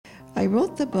I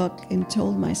wrote the book and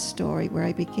told my story where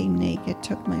I became naked,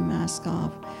 took my mask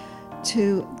off,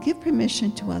 to give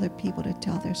permission to other people to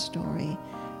tell their story.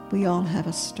 We all have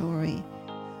a story.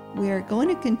 We're going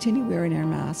to continue wearing our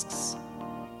masks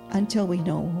until we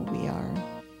know who we are.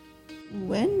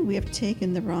 When we have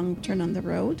taken the wrong turn on the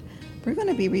road, we're going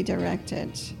to be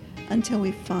redirected until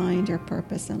we find our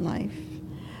purpose in life.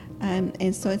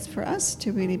 And so it's for us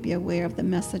to really be aware of the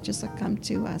messages that come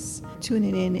to us,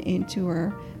 tuning in into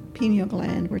our pineal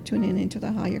gland. We're tuning into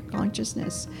the higher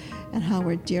consciousness and how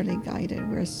we're dearly guided.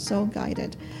 We're so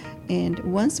guided. And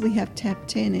once we have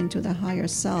tapped into the higher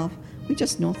self, we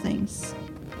just know things.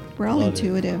 We're all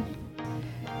intuitive.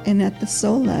 And at the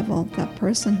soul level, that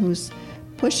person who's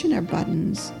pushing our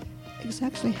buttons is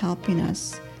actually helping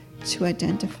us to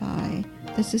identify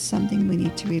this is something we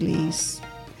need to release.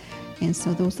 And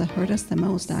so those that hurt us the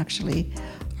most actually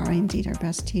are indeed our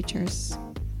best teachers.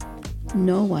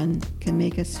 No one can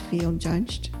make us feel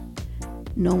judged.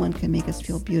 No one can make us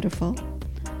feel beautiful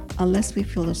unless we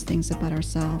feel those things about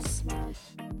ourselves.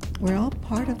 We're all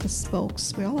part of the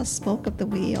spokes. We're all a spoke of the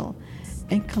wheel.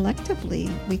 And collectively,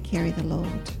 we carry the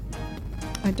load.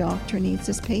 A doctor needs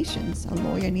his patients. A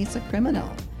lawyer needs a criminal.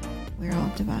 We're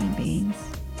all divine beings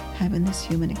having this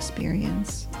human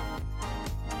experience.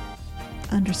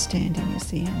 Understanding is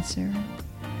the answer.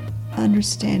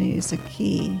 Understanding is a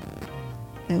key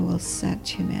that will set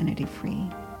humanity free.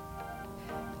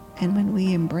 And when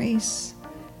we embrace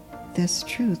this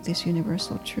truth, this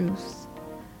universal truth,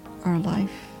 our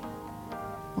life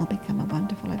will become a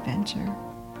wonderful adventure.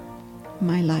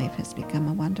 My life has become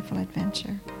a wonderful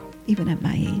adventure, even at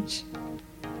my age.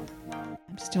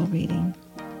 I'm still reading,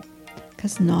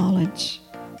 because knowledge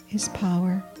is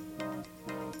power,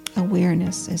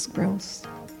 awareness is growth,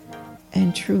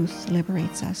 and truth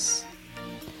liberates us.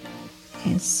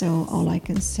 And so all I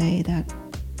can say that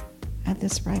at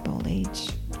this ripe old age,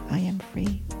 I am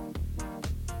free.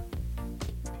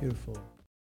 Beautiful.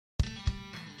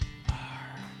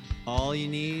 All you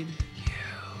need,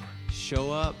 you.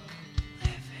 Show up,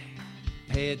 living.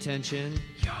 Pay attention,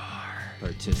 your.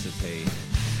 Participate.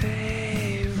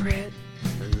 Favorite.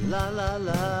 La la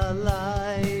la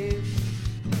life.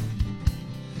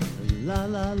 La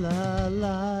la la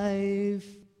life.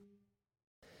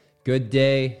 Good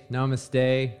day,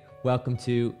 namaste. Welcome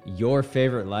to Your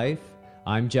Favorite Life.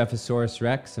 I'm Jeffosaurus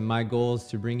Rex, and my goal is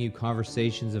to bring you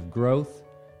conversations of growth,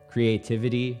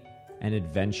 creativity, and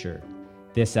adventure.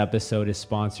 This episode is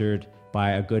sponsored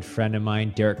by a good friend of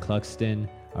mine, Derek Cluxton,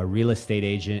 a real estate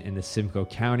agent in the Simcoe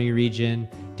County region.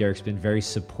 Derek's been very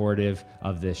supportive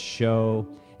of this show,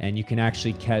 and you can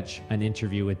actually catch an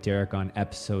interview with Derek on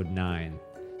episode 9.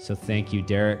 So thank you,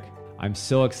 Derek. I'm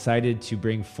so excited to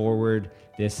bring forward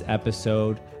this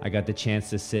episode. I got the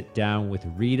chance to sit down with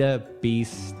Rita Be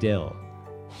Still.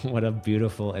 What a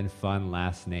beautiful and fun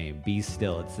last name, Be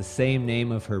Still. It's the same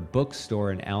name of her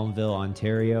bookstore in Elmville,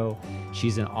 Ontario.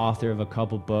 She's an author of a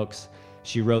couple books.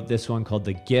 She wrote this one called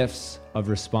The Gifts of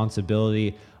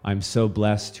Responsibility. I'm so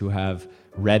blessed to have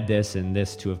read this and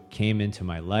this to have came into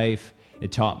my life.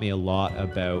 It taught me a lot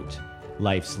about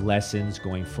life's lessons,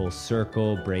 going full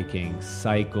circle, breaking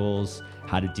cycles,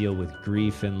 how to deal with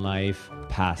grief in life,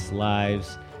 past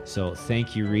lives. So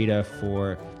thank you, Rita,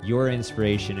 for your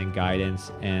inspiration and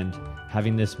guidance and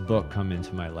having this book come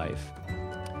into my life.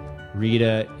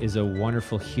 Rita is a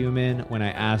wonderful human. When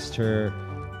I asked her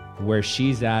where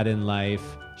she's at in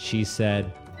life, she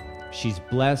said she's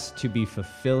blessed to be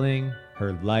fulfilling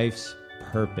her life's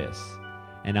purpose.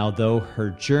 And although her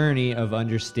journey of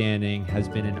understanding has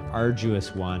been an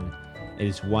arduous one, it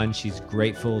is one she's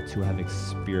grateful to have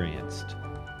experienced.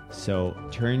 So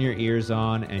turn your ears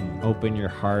on and open your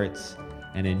hearts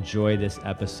and enjoy this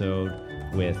episode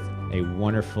with a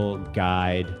wonderful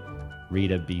guide,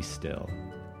 Rita Be Still.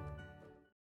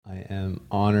 I am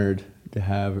honored to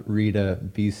have Rita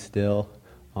Be Still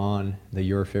on the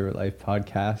Your Favorite Life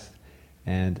podcast.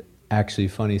 And actually,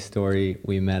 funny story,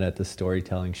 we met at the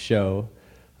storytelling show.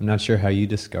 I'm not sure how you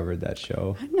discovered that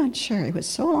show. I'm not sure. It was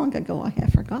so long ago, I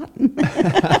have forgotten.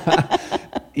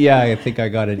 Yeah, I think I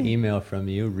got an email from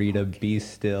you. Rita Be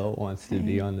Still wants to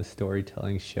be on the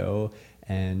storytelling show,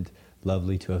 and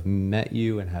lovely to have met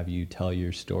you and have you tell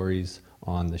your stories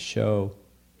on the show.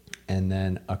 And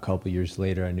then a couple years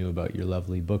later, I knew about your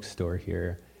lovely bookstore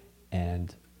here,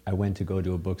 and I went to go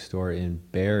to a bookstore in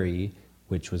Barrie,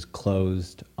 which was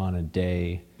closed on a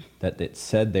day that it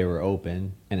said they were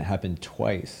open, and it happened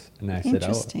twice. And I said,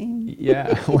 oh,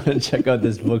 yeah, I want to check out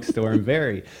this bookstore in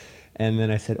Barrie. And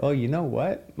then I said, oh, you know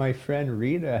what? My friend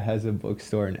Rita has a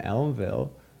bookstore in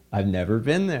Elmville. I've never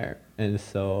been there. And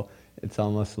so it's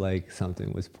almost like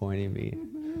something was pointing me.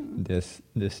 this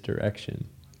direction.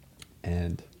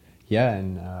 And yeah,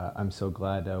 and I'm so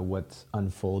glad what's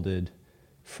unfolded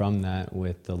from that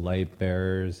with the light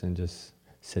bearers and just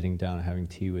sitting down and having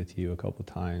tea with you a couple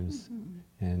times,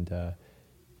 and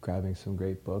grabbing some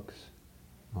great books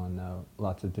on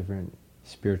lots of different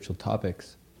spiritual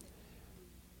topics.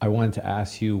 I wanted to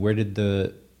ask you, where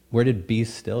did Be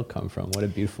Still come from? What a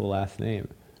beautiful last name.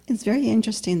 It's very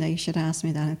interesting that you should ask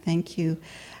me that, and thank you.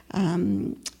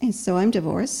 And so I'm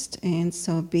divorced, and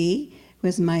so B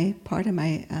was part of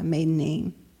my maiden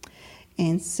name.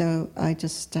 And so I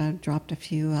just dropped a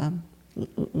few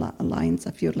lines,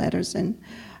 a few letters,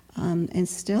 and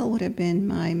still would have been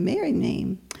my married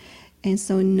name. And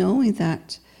so knowing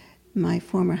that my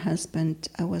former husband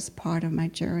was part of my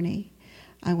journey,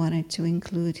 I wanted to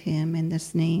include him in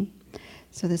this name.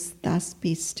 So thus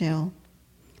Be Still.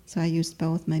 So I used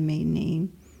both my maiden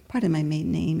name, part of my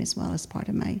maiden name, as well as part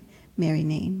of my married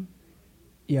name.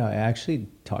 Yeah, I actually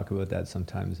talk about that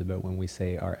sometimes, about when we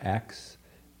say our ex,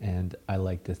 and I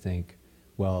like to think,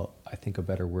 well, I think a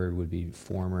better word would be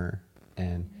former,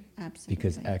 and Absolutely.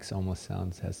 Because ex almost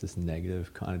has this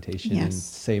negative connotation, Yes. And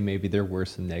say maybe there were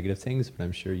some negative things, but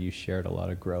I'm sure you shared a lot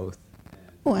of growth.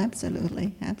 Oh,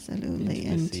 absolutely.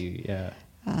 Intimacy, yeah.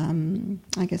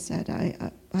 Like I said,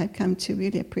 I've come to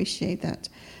really appreciate that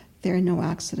there are no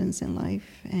accidents in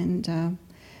life, and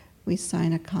we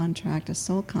sign a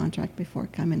soul contract before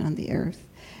coming on the earth.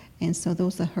 And so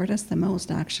those that hurt us the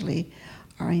most actually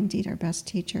are indeed our best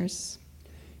teachers.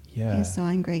 Yeah. And so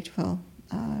I'm grateful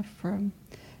for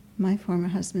my former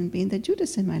husband being the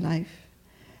Judas in my life,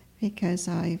 because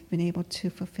I've been able to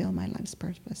fulfill my life's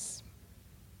purpose.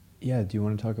 Yeah, do you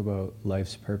want to talk about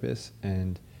life's purpose?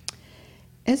 And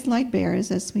as light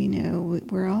bearers, as we know,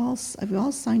 we've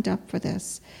all signed up for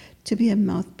this, to be a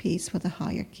mouthpiece for the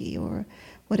hierarchy or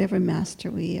whatever master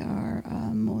we are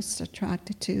most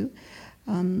attracted to.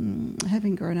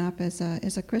 Having grown up as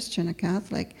a Christian, a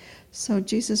Catholic, so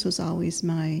Jesus was always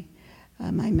my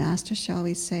master, shall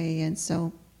we say, and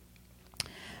so.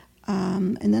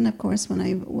 And then, of course,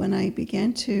 when I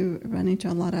began to run into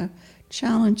a lot of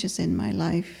challenges in my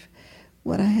life,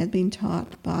 what I had been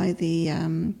taught by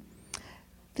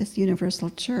this universal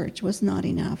church was not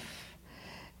enough.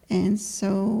 And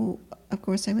so, of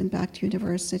course, I went back to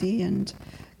university and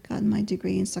got my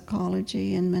degree in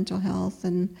psychology and mental health,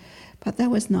 but that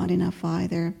was not enough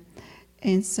either.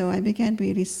 And so I began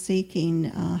really seeking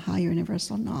higher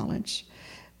universal knowledge,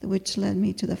 which led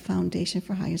me to the Foundation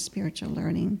for Higher Spiritual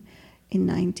Learning in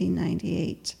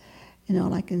 1998. And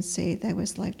all I can say, that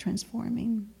was life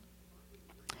transforming.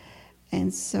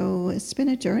 And so it's been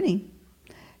a journey.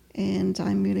 And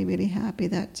I'm really, really happy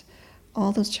that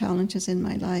all those challenges in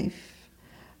my life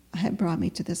have brought me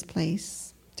to this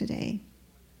place today.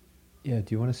 Yeah,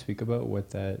 do you want to speak about what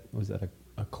that was? That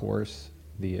a course,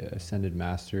 the Ascended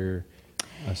Master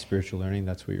of Spiritual Learning?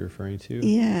 That's what you're referring to?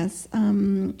 Yes.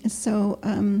 So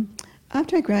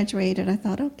after I graduated, I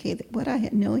thought, okay, what I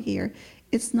know here,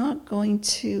 it's not going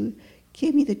to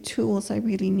give me the tools I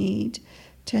really need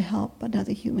to help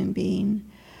another human being.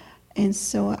 And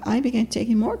so I began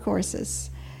taking more courses.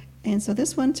 And so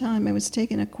this one time I was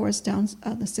taking a course down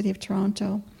the city of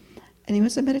Toronto, and it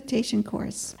was a meditation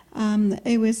course.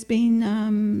 It was being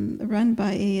run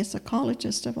by a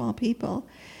psychologist of all people.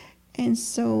 And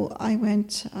so I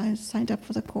signed up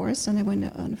for the course, and I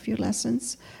went on a few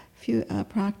lessons, a few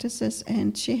practices,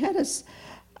 and she had us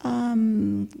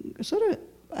sort of,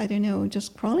 I don't know,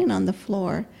 just crawling on the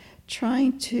floor,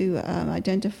 trying to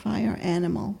identify our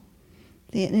animal.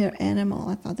 The inner animal.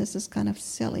 I thought, this is kind of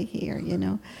silly here, you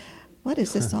know. What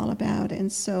is this all about? And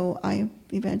so I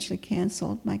eventually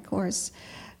canceled my course.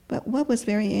 But what was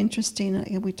very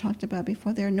interesting, we talked about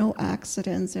before, there are no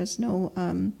accidents, there's no,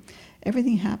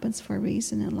 everything happens for a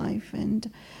reason in life.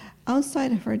 And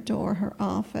outside of her door, her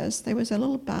office, there was a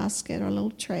little basket or a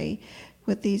little tray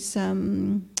with these, I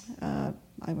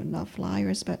would not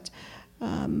flyers, but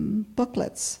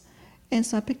booklets. And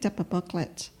so I picked up a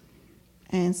booklet.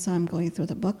 And so I'm going through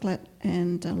the booklet,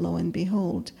 and lo and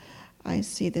behold, I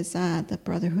see this ad, the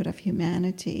Brotherhood of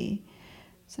Humanity. I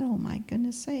said, oh my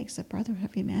goodness sakes, the Brotherhood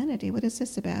of Humanity, what is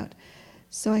this about?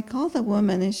 So I called the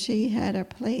woman, and she had a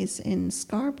place in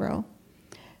Scarborough.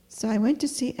 So I went to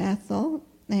see Ethel,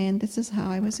 and this is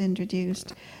how I was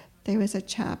introduced. There was a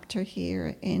chapter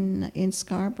here in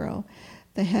Scarborough.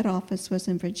 The head office was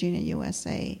in Virginia,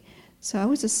 USA. So I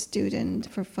was a student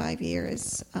for 5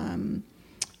 years.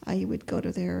 I would go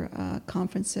to their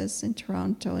conferences in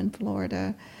Toronto and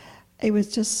Florida. It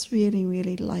was just really,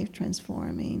 really life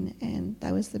transforming, and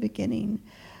that was the beginning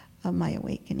of my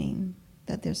awakening,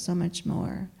 that there's so much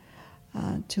more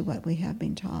to what we have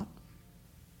been taught.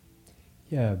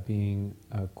 Yeah, being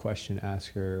a question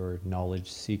asker or knowledge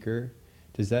seeker,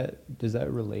 does that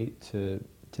relate to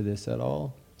this at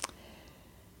all?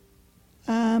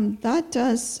 That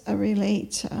does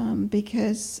relate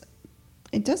because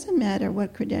it doesn't matter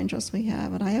what credentials we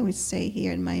have. And I always say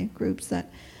here in my groups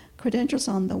that credentials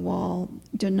on the wall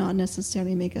do not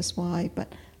necessarily make us wise,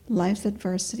 but life's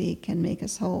adversity can make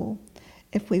us whole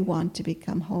if we want to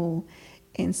become whole.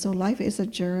 And so life is a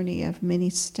journey of many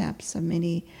steps, of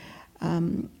many,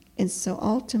 and so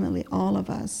ultimately all of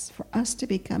us, for us to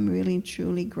become really and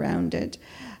truly grounded,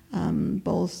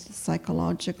 both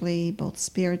psychologically, both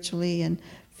spiritually and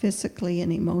physically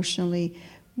and emotionally,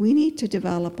 we need to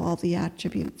develop all the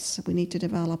attributes. We need to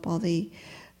develop all the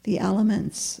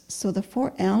elements. So the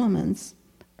 4 elements,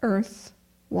 earth,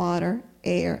 water,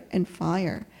 air, and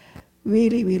fire,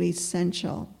 really, really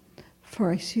essential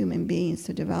for us human beings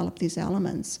to develop these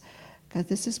elements, because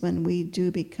this is when we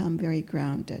do become very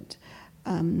grounded.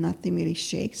 Nothing really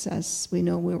shakes us. We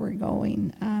know where we're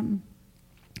going.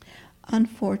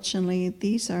 Unfortunately,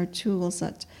 these are tools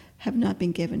that have not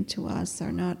been given to us.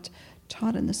 They're not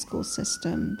taught in the school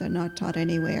system. They're not taught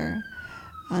anywhere,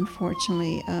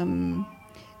 unfortunately.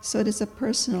 So it is a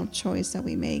personal choice that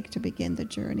we make to begin the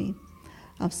journey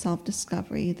of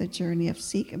self-discovery, the journey of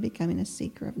becoming a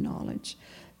seeker of knowledge,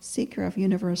 seeker of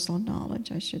universal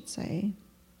knowledge, I should say.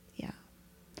 Yeah.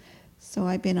 So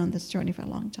I've been on this journey for a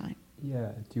long time.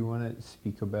 Yeah. Do you want to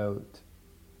speak about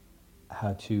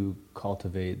how to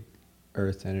cultivate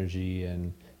earth energy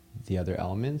and the other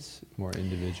elements more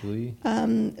individually?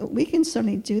 We can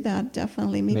certainly do that,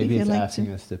 definitely. Maybe it's like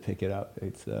asking us to pick it up.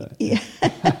 It's yeah.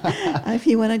 If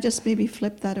you want to just maybe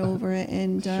flip that over.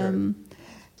 And sure.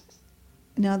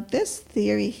 Now this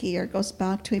theory here goes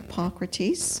back to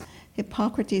Hippocrates.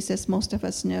 Hippocrates, as most of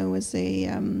us know, is a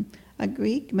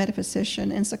Greek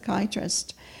metaphysician and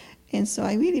psychiatrist. And so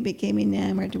I really became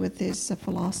enamored with his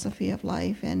philosophy of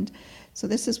life. And so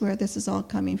this is where this is all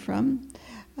coming from.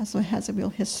 So it has a real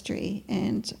history.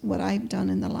 And what I've done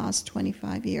in the last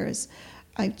 25 years,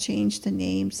 I've changed the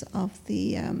names of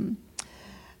the, I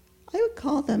would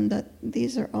call them that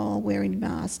these are all wearing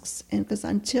masks. And because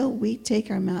until we take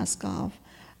our mask off,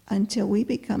 until we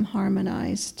become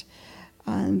harmonized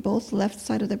on both left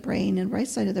side of the brain and right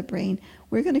side of the brain,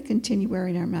 we're going to continue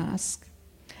wearing our mask.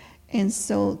 And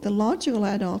so the logical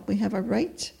adult, we have a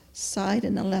right side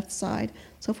and a left side.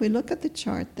 So if we look at the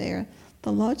chart there,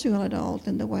 the logical adult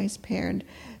and the wise parent,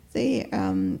 they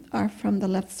are from the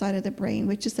left side of the brain,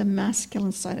 which is the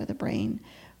masculine side of the brain,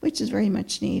 which is very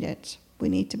much needed. We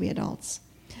need to be adults.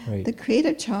 Right. The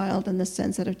creative child and the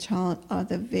sensitive child are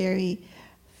the very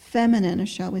feminine, or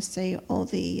shall we say, or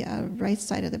the right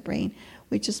side of the brain,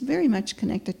 which is very much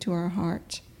connected to our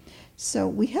heart. So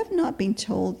we have not been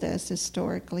told this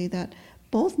historically, that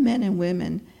both men and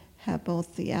women have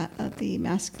both the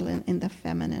masculine and the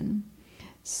feminine.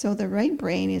 So the right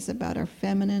brain is about our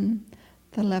feminine,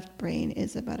 the left brain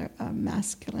is about our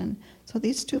masculine. So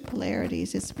these two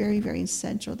polarities, it's very, very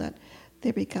essential that they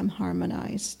become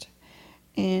harmonized.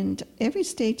 And every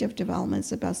stage of development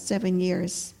is about 7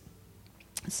 years.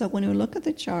 So when we look at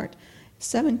the chart,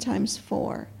 7 times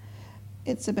 4,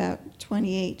 it's about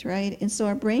 28, right? And so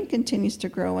our brain continues to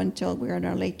grow until we're in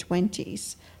our late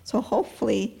 20s. So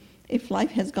hopefully, if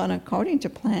life has gone according to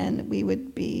plan, we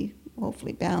would be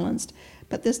hopefully balanced.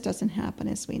 But this doesn't happen,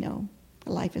 as we know.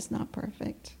 Life is not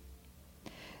perfect.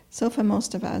 So for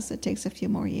most of us, it takes a few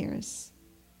more years.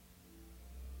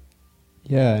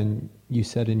 Yeah, and you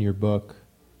said in your book,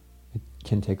 it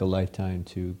can take a lifetime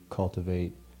to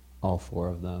cultivate all 4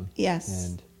 of them.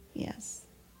 Yes. Yes.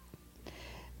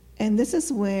 And this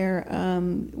is where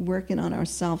working on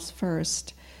ourselves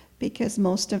first, because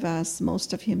most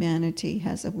of humanity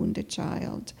has a wounded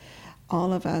child.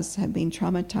 All of us have been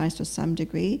traumatized to some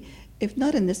degree, if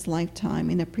not in this lifetime,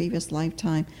 in a previous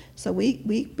lifetime. So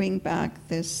we bring back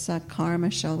this karma,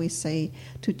 shall we say,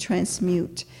 to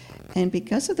transmute. And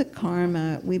because of the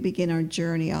karma, we begin our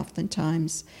journey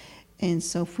oftentimes. And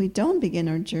so if we don't begin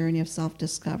our journey of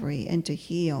self-discovery and to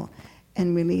heal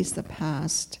and release the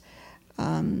past,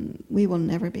 we will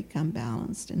never become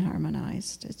balanced and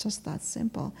harmonized. It's just that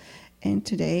simple. And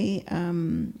today,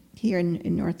 here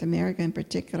in North America in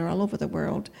particular, all over the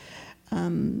world,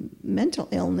 mental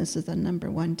illness is the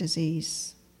 #1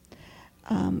 disease.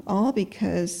 All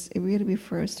because it really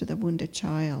refers to the wounded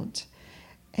child.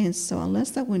 And so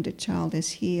unless that wounded child is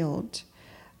healed,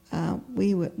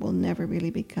 we will never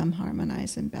really become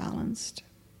harmonized and balanced.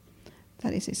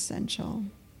 That is essential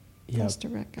for us to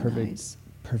recognize.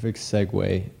 Perfect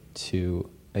segue to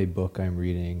a book I'm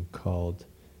reading called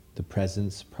The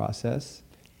Presence Process.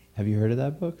 Have you heard of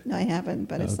that book? No, I haven't,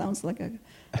 but it sounds like an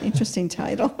interesting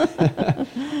title.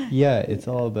 Yeah, it's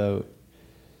all about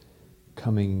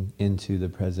coming into the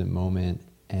present moment,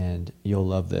 and you'll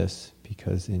love this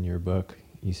because in your book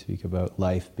you speak about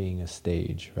life being a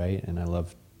stage, right? And I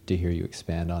love to hear you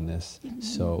expand on this. Mm-hmm.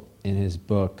 So in his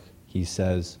book, he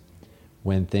says,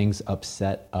 when things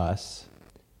upset us,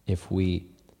 if we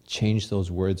change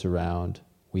those words around,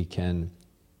 we can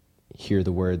hear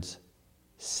the words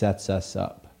sets us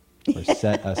up or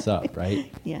set us up,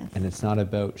 right? Yes. And it's not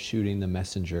about shooting the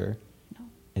messenger. No.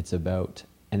 It's about,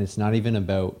 and it's not even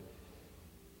about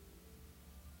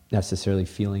necessarily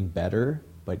feeling better,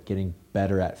 but getting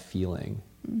better at feeling.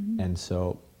 Mm-hmm. And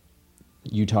so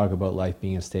you talk about life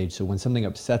being a stage. So when something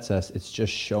upsets us, it's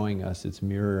just showing us, it's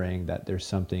mirroring that there's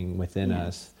something within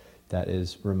us that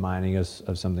is reminding us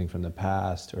of something from the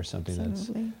past or something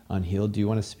Absolutely. That's unhealed. Do you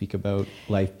want to speak about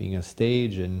life being a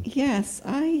stage? And yes,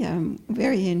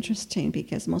 very interesting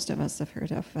because most of us have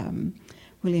heard of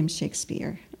William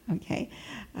Shakespeare, okay?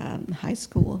 High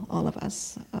school, all of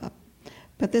us.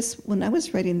 But when I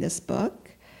was writing this book,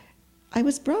 I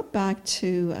was brought back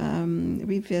to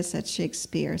revisit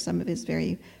Shakespeare, some of his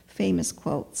very famous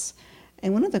quotes.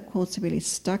 And one of the quotes that really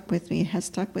stuck with me, has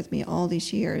stuck with me all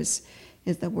these years,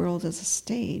 is the world is a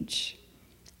stage.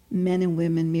 Men and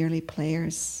women merely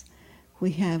players.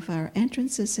 We have our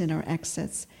entrances and our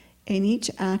exits, and each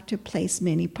actor plays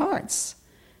many parts.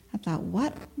 I thought,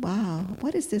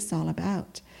 what is this all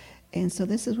about? And so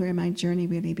this is where my journey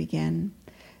really began,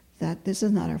 that this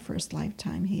is not our first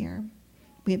lifetime here.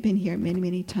 We have been here many,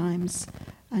 many times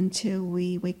until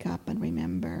we wake up and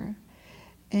remember.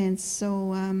 And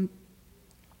so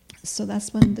so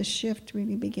that's when the shift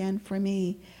really began for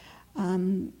me.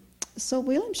 So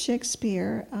William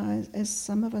Shakespeare, as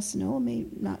some of us know, may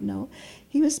not know,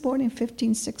 he was born in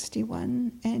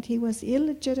 1561, and he was the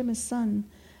illegitimate son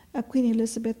of Queen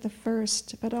Elizabeth I.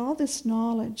 But all this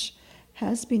knowledge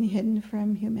has been hidden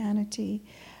from humanity.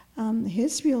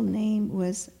 His real name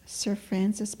was Sir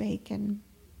Francis Bacon.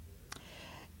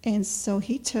 And so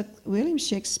William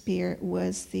Shakespeare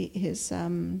was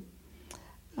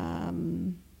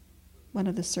one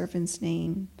of the servants'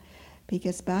 name,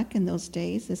 because back in those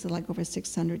days, this is like over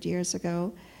 600 years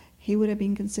ago, he would have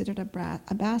been considered a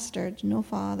bastard, no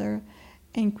father,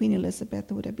 and Queen Elizabeth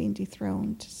would have been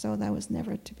dethroned. So that was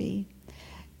never to be.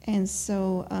 And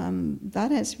so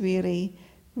that has really,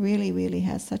 really, really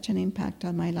has such an impact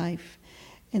on my life.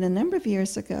 And a number of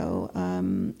years ago,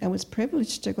 I was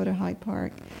privileged to go to Hyde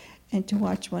Park and to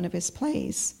watch one of his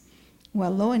plays.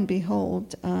 Well, lo and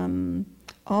behold,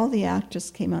 all the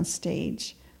actors came on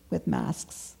stage with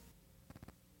masks.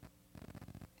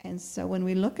 And so when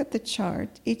we look at the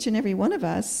chart, each and every one of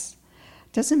us,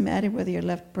 doesn't matter whether you're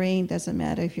left brain, doesn't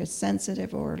matter if you're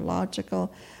sensitive or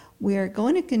logical, we are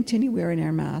going to continue wearing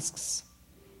our masks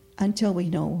until we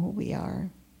know who we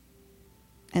are.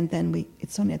 And then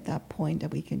it's only at that point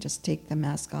that we can just take the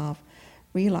mask off,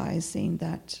 realizing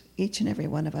that each and every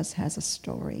one of us has a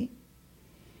story.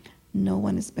 No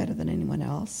one is better than anyone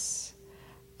else.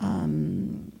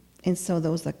 And so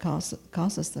those that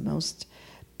cause us the most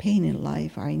pain in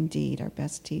life are indeed our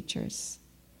best teachers.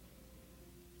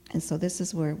 And so this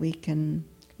is where we can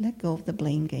let go of the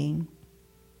blame game.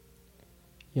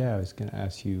 Yeah, I was going to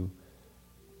ask you,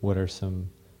 what are some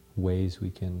ways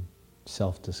we can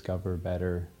self-discover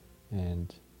better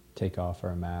and take off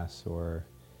our masks, or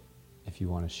if you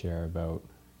want to share about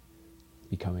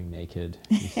becoming naked.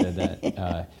 You said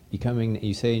that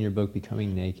you say in your book,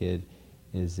 becoming naked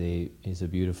is a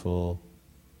beautiful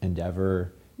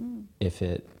endeavor if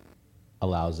it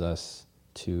allows us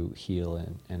to heal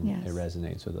and yes. It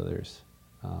resonates with others.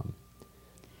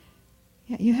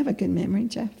 Yeah, you have a good memory,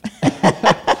 Jeff.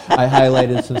 I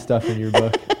highlighted some stuff in your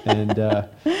book,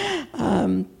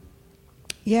 and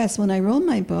yes, when I wrote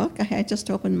my book, I had just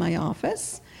opened my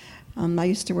office. I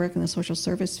used to work in the social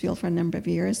service field for a number of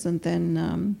years, and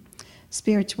then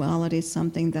spirituality is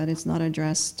something that is not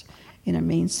addressed in a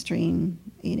mainstream,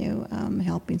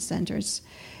 helping centers,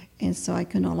 and so I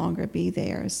could no longer be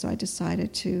there. So I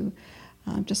decided to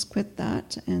just quit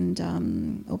that and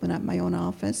open up my own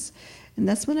office, and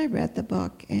that's when I read the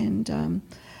book. And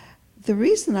the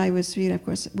reason I was reading, of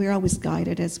course, we're always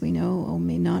guided, as we know or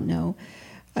may not know.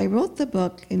 I wrote the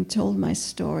book and told my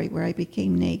story where I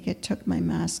became naked, took my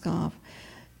mask off,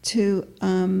 to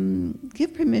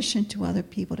give permission to other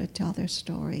people to tell their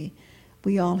story.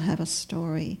 We all have a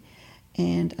story.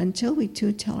 And until we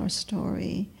too tell our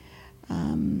story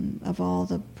of all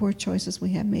the poor choices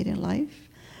we have made in life,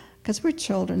 because we're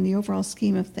children, the overall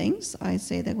scheme of things, I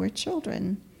say that we're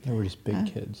children. Yeah, we're just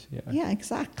big kids. Yeah. Yeah,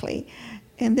 exactly.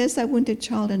 And there's that wounded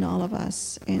child in all of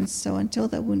us. And so until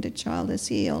that wounded child is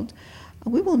healed,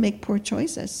 we will make poor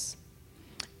choices.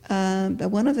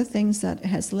 But one of the things that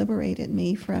has liberated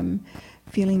me from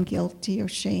feeling guilty or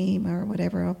shame or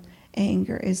whatever,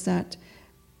 anger, is that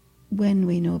when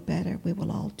we know better, we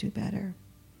will all do better.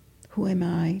 Who am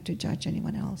I to judge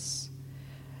anyone else?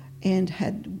 And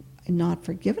had not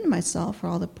forgiven myself for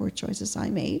all the poor choices I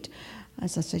made.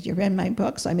 As I said, you read my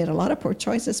books. I made a lot of poor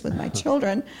choices with my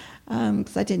children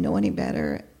because I didn't know any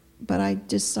better. But I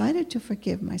decided to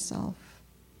forgive myself.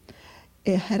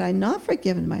 Had I not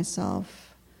forgiven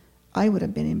myself, I would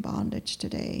have been in bondage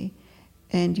today,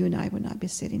 and you and I would not be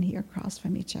sitting here across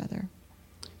from each other.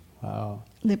 Wow.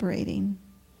 Liberating.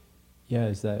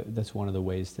 Yeah, that's one of the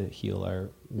ways to heal our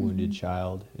wounded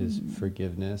child is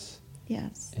forgiveness.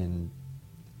 Yes. And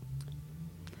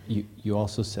you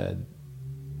also said,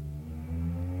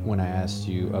 when I asked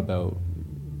you about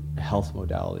health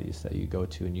modalities that you go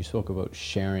to, and you spoke about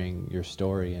sharing your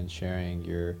story and sharing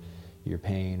your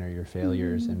pain or your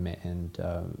failures and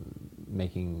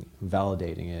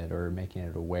validating it or making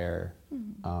it aware.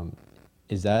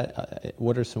 Is that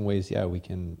what are some ways we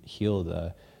can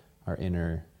heal our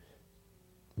inner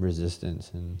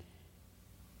resistance? And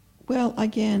well,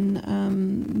 again,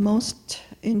 most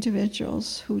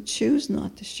individuals who choose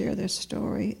not to share their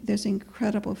story, there's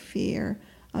incredible fear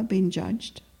of being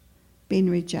judged, being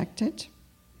rejected.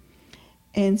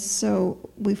 And so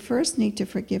we first need to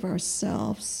forgive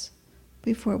ourselves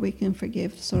before we can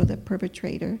forgive sort of the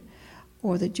perpetrator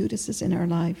or the Judases in our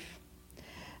life.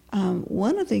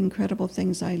 One of the incredible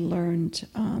things I learned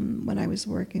when I was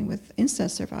working with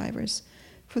incest survivors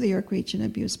for the York Region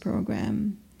Abuse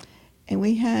Program, and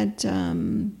we had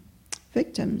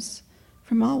victims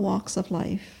from all walks of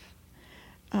life.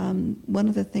 One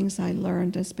of the things I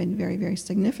learned has been very, very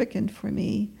significant for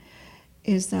me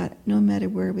is that no matter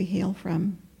where we hail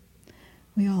from,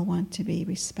 we all want to be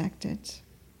respected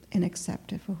and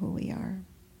accepted for who we are.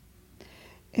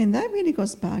 And that really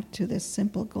goes back to this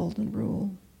simple golden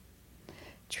rule.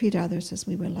 Treat others as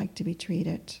we would like to be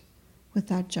treated,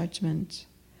 without judgment.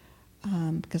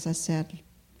 Because I said,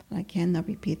 and I cannot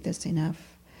repeat this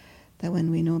enough, that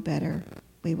when we know better,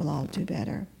 we will all do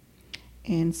better.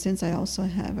 And since I also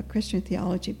have a Christian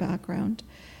theology background,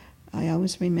 I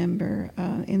always remember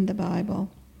in the Bible,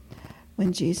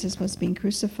 when Jesus was being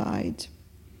crucified,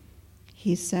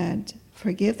 he said,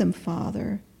 "Forgive them,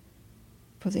 Father,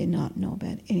 for they not know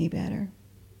any better."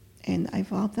 And I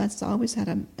thought that's always had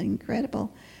an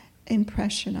incredible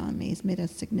impression on me. It's made a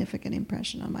significant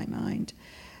impression on my mind.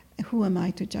 Who am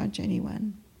I to judge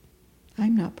anyone?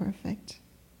 I'm not perfect.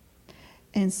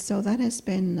 And so that has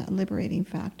been a liberating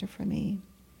factor for me,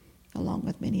 along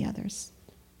with many others.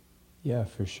 Yeah,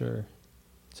 for sure.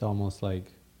 It's almost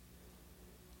like,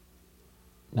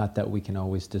 not that we can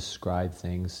always describe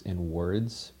things in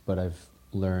words, but I've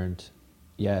learned,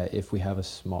 if we have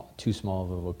too small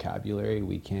of a vocabulary,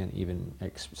 we can't even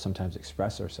sometimes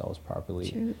express ourselves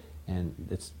properly. True. And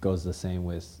it goes the same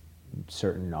with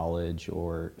certain knowledge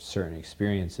or certain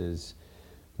experiences.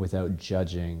 Without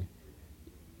judging,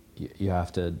 you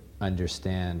have to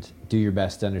do your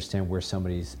best to understand where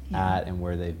somebody's at and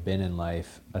where they've been in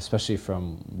life, especially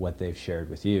from what they've shared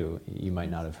with you. You might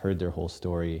not have heard their whole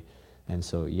story. And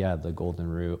so, the golden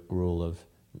rule of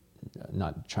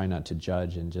try not to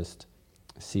judge and just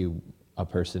see a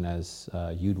person as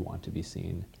you'd want to be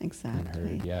seen. Exactly.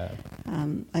 And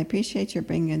heard. I appreciate your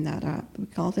bringing that up. We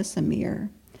call this a mirror.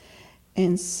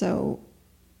 And so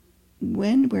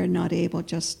when we're not able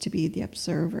just to be the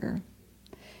observer,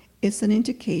 it's an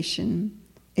indication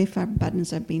if our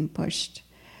buttons are being pushed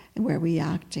and we're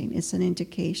reacting. It's an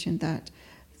indication that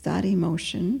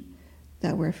emotion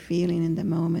that we're feeling in the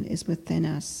moment is within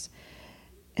us.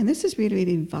 And this is really,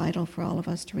 really vital for all of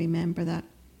us to remember that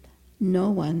no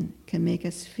one can make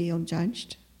us feel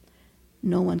judged.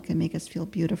 No one can make us feel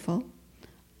beautiful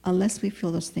unless we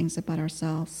feel those things about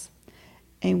ourselves.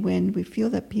 And when we feel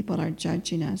that people are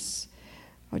judging us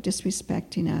or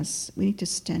disrespecting us, we need to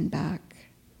stand back.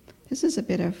 This is a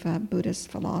bit of Buddhist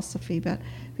philosophy, but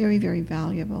very, very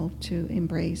valuable to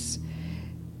embrace,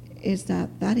 is that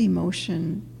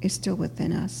emotion is still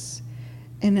within us.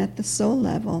 And at the soul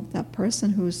level, that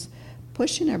person who's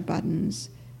pushing our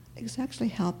buttons is actually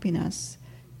helping us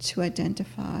to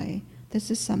identify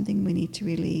this is something we need to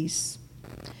release.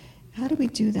 How do we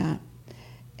do that?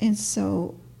 And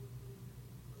so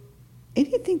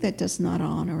anything that does not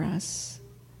honor us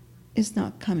is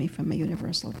not coming from a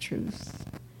universal truth.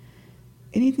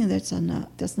 Anything that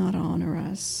does not honor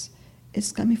us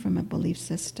is coming from a belief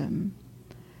system.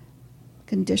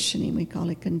 Conditioning, we call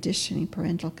it conditioning,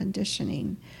 parental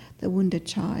conditioning, the wounded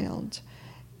child.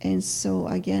 And so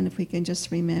again, if we can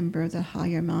just remember the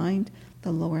higher mind,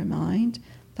 the lower mind,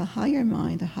 the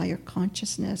higher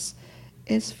consciousness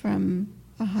is from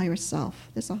a higher self.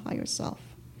 There's a higher self.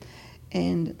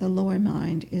 And the lower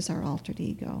mind is our altered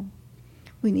ego.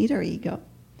 We need our ego,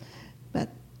 but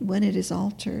when it is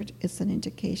altered, it's an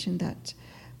indication that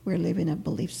we're living a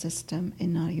belief system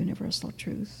and not a universal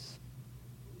truth.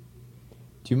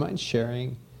 Do you mind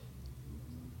sharing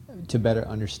to better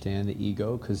understand the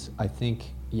ego? Because I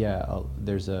think,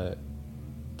 there's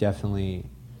definitely,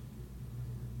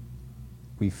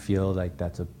 we feel like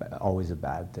that's always a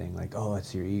bad thing, like, oh,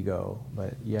 it's your ego.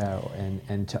 But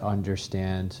and to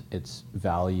understand its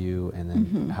value and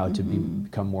then how to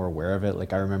become more aware of it.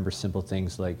 Like I remember simple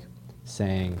things like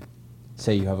say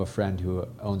you have a friend who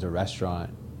owns a restaurant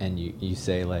and you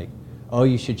say like, oh,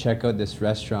 you should check out this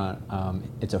restaurant,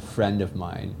 it's a friend of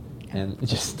mine. And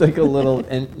just like a little,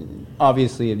 and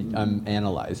obviously I'm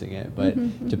analyzing it, but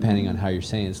depending on how you're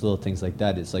saying it, it's little things like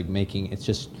that. It's like it's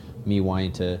just me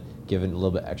wanting to give it a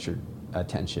little bit extra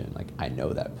attention. Like I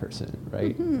know that person,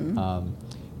 right?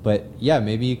 But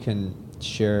maybe you can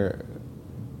share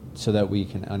so that we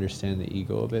can understand the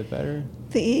ego a bit better.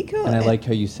 The ego. And I liked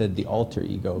how you said the alter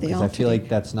ego, because I feel like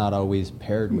that's not always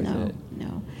paired with it.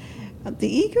 No. The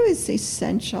ego is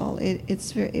essential.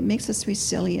 It makes us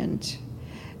resilient.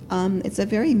 It's a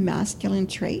very masculine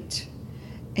trait.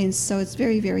 And so it's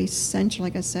very, very essential,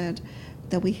 like I said,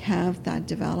 that we have that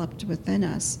developed within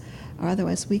us. Or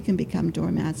otherwise we can become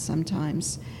doormats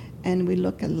sometimes. And we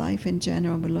look at life in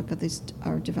general, we look at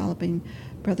our developing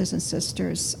brothers and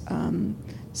sisters.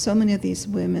 So many of these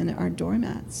women are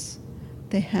doormats.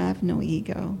 They have no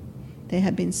ego. They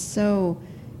have been so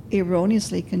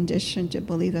erroneously conditioned to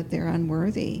believe that they're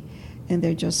unworthy and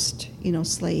they're just,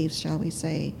 slaves, shall we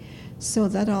say. So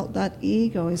that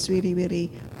ego is really,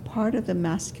 really part of the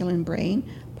masculine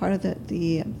brain, part of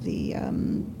the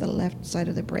left side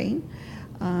of the brain,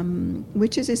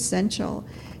 which is essential.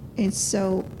 And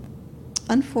so,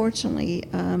 unfortunately,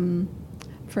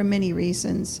 for many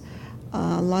reasons,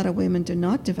 a lot of women do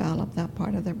not develop that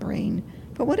part of their brain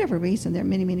for whatever reason. There are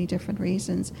many, many different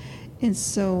reasons. And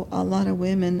so a lot of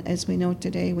women, as we know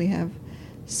today, we have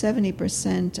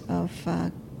 70% of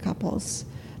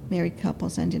married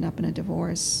couples ending up in a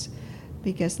divorce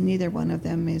because neither one of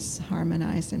them is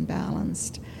harmonized and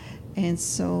balanced. And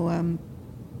so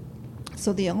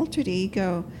so the altered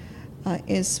ego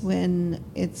is when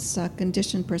it's a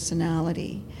conditioned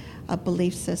personality, a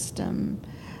belief system,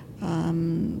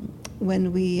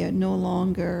 when we no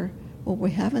longer,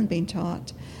 we haven't been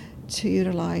taught to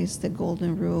utilize the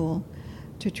golden rule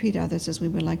to treat others as we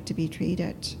would like to be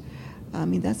treated. I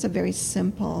mean, that's a very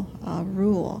simple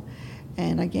rule.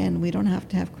 And again, we don't have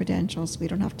to have credentials. We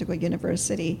don't have to go to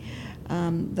university.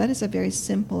 That is a very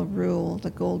simple rule,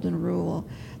 the golden rule,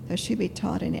 that should be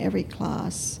taught in every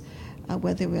class.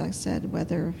 Whether we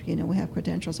have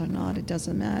credentials or not, it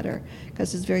doesn't matter,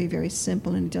 because it's very, very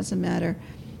simple, and it doesn't matter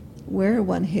where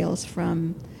one hails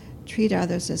from. Treat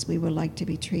others as we would like to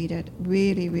be treated.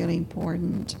 Really, really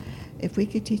important. If we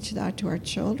could teach that to our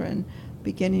children,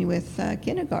 beginning with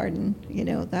kindergarten,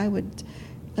 that would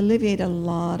alleviate a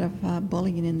lot of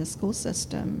bullying in the school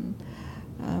system,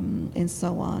 and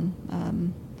so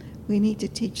on. We need to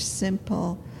teach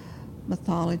simple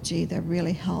mythology that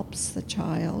really helps the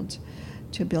child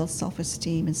to build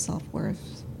self-esteem and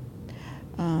self-worth.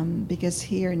 Because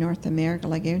here in North America,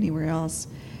 like anywhere else,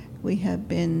 we have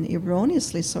been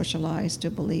erroneously socialized to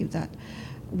believe that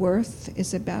worth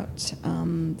is about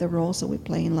the roles that we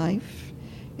play in life.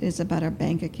 It is about our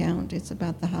bank account. It's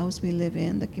about the house we live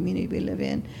in, the community we live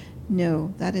in.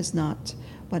 No, that is not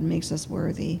what makes us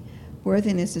worthy.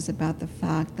 Worthiness is about the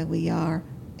fact that we are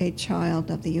a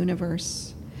child of the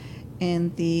universe.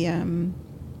 And the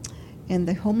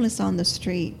homeless on the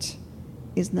street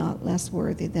is not less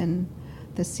worthy than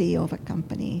the CEO of a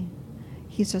company.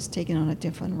 He's just taking on a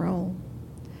different role.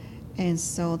 And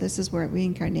so this is where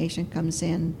reincarnation comes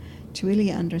in, to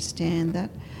really understand that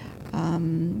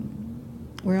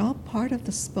we're all part of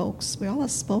the spokes. We're all a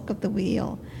spoke of the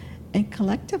wheel, and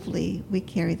collectively we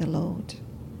carry the load.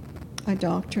 A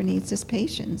doctor needs his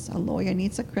patients. A lawyer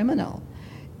needs a criminal.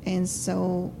 And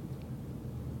so,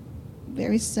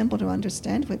 very simple to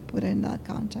understand if we put it in that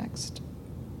context.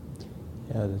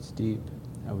 Yeah, that's deep.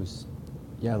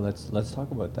 Let's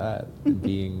talk about that,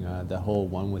 being the whole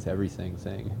one with everything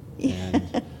thing.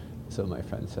 And so my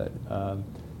friend said, thought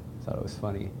it was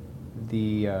funny.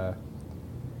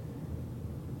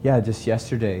 Just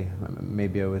yesterday,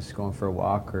 maybe I was going for a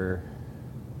walk or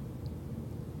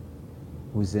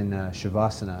was in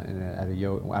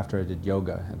Shavasana after I did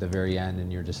yoga at the very end,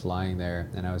 and you're just lying there.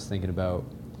 And I was thinking about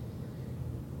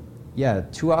yeah,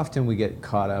 too often we get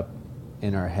caught up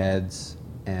in our heads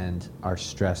and our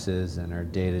stresses and our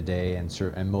day-to-day,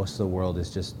 and most of the world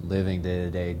is just living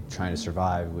day-to-day, trying to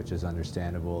survive, which is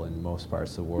understandable in most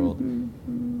parts of the world.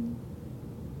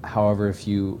 However, if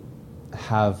you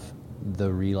have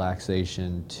the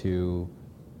relaxation to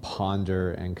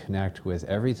ponder and connect with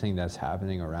everything that's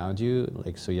happening around you,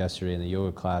 like so yesterday in the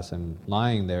yoga class, I'm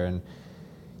lying there and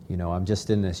I'm just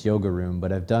in this yoga room,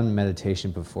 but I've done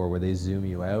meditation before where they zoom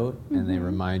you out and they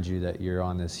remind you that you're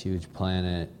on this huge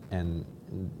planet and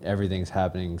everything's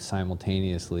happening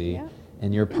simultaneously,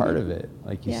 and you're part of it,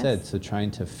 like you said. So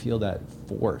trying to feel that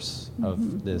force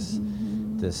of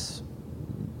this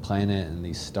planet and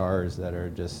these stars that are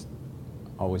just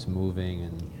always moving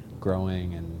and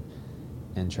growing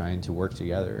and trying to work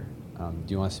together. Do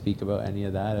you want to speak about any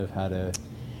of that, of how to...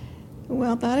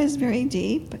 Well, that is very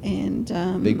deep and...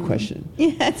 big question.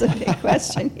 Yeah, it's a big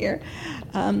question here.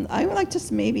 I would like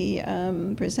to maybe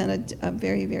present a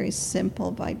very, very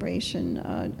simple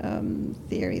vibration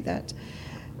theory that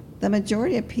the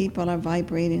majority of people are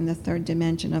vibrating in the third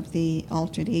dimension of the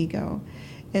altered ego.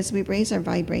 As we raise our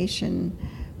vibration,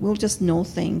 we'll just know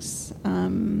things.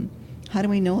 How do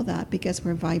we know that? Because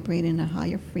we're vibrating a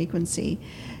higher frequency.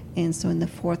 And so in the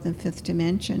fourth and fifth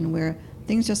dimension, where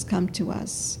things just come to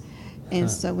us. And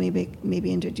so we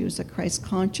maybe introduce a Christ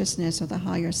consciousness or the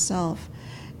higher self.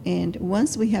 And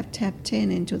once we have tapped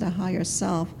into the higher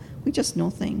self, we just know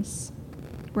things.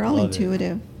 We're all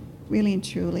intuitive, really and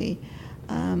truly.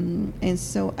 And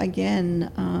so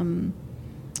again,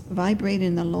 vibrate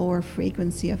in the lower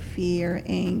frequency of fear,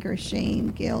 anger,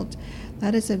 shame, guilt.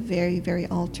 That is a very, very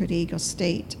altered ego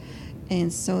state.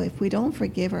 And so if we don't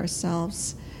forgive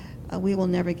ourselves, we will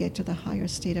never get to the higher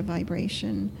state of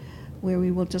vibration, where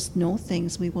we will just know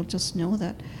things. We will just know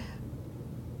that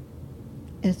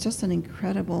it's just an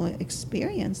incredible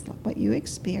experience, like what you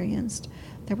experienced,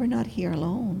 that we're not here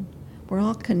alone. We're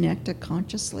all connected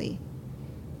consciously.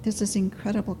 There's this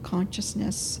incredible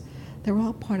consciousness. They're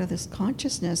all part of this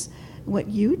consciousness. What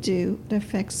you do, it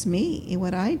affects me. And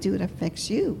what I do, it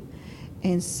affects you.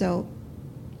 And so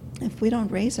if we don't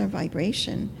raise our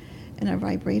vibration and are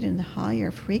vibrating in the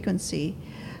higher frequency,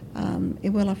 it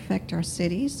will affect our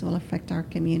cities, it will affect our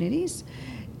communities.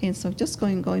 And so just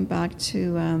going back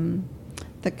to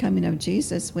the coming of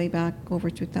Jesus way back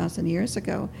over 2,000 years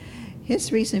ago,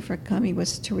 his reason for coming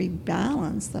was to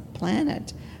rebalance the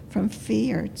planet from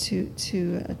fear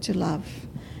to love.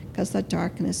 Because the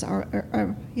darkness, our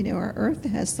earth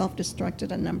has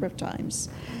self-destructed a number of times.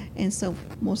 And so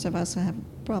most of us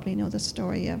probably know the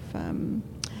story of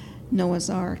Noah's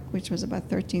Ark, which was about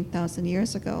 13,000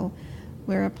 years ago,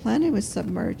 where a planet was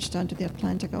submerged under the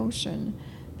Atlantic Ocean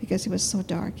because it was so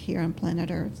dark here on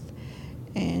planet Earth.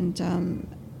 And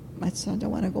I don't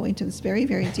want to go into this very,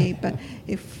 very deep, but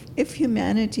if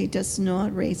humanity does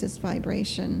not raise its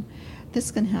vibration, this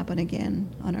can happen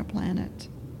again on our planet.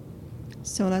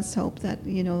 So let's hope that,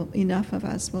 enough of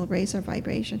us will raise our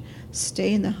vibration,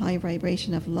 stay in the high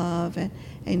vibration of love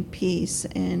and peace,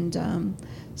 and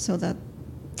so that,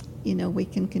 we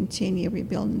can continue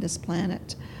rebuilding this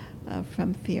planet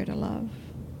from fear to love.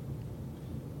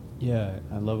 Yeah,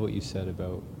 I love what you said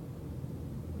about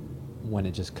when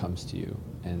it just comes to you.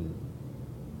 And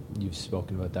you've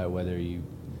spoken about that, whether you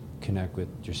connect with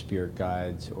your spirit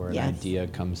guides or an idea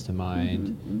comes to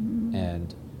mind.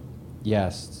 And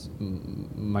yes,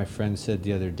 my friend said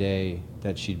the other day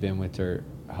that she'd been with her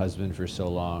husband for so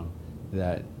long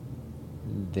that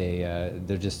they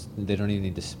don't even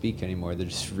need to speak anymore. They're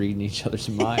just reading each other's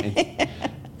minds.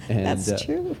 And, that's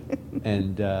true.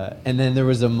 And then there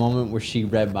was a moment where she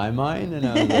read my mind, and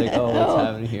I was like, "Oh, what's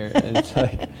happening here?" And it's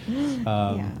like,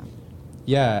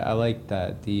 yeah, I like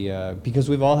that. Because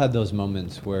we've all had those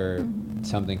moments where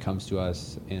something comes to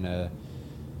us in a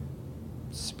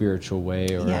spiritual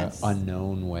way or an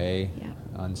unknown way,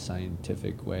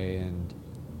 unscientific way,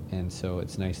 and so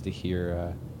it's nice to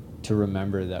hear, to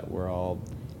remember that we're all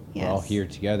here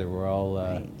together. We're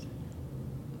all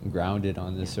grounded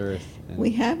on this earth. And we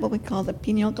have what we call the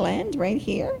pineal gland right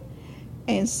here,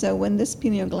 and so when this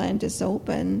pineal gland is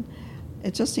open,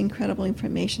 it's just incredible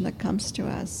information that comes to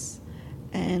us,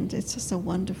 and it's just a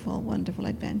wonderful, wonderful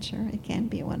adventure. It can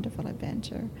be a wonderful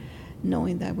adventure,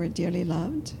 knowing that we're dearly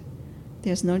loved.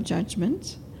 There's no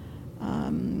judgment,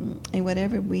 and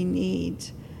whatever we need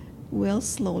will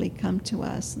slowly come to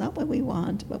us. Not what we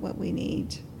want, but what we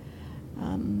need.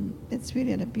 It's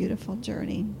really a beautiful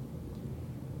journey.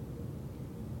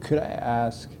 Could I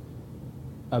ask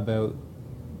about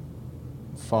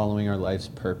following our life's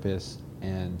purpose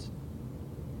and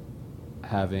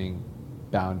having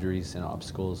boundaries and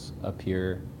obstacles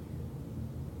appear?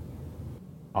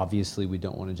 obviously we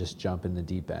don't want to just jump in the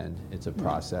deep end. It's a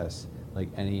process. Like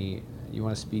you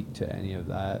want to speak to any of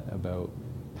that about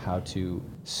how to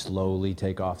slowly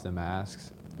take off the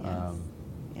masks?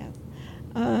 Yes.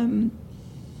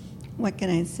 What can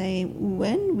I say?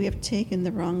 When we have taken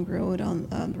the wrong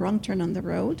wrong turn on the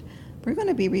road, we're going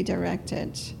to be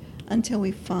redirected until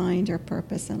we find our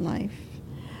purpose in life.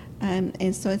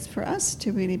 And so it's for us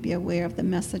to really be aware of the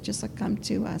messages that come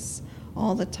to us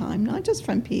all the time, not just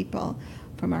from people,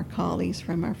 from our colleagues,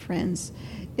 from our friends,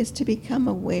 is to become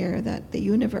aware that the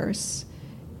universe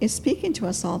is speaking to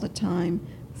us all the time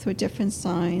through different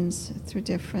signs, through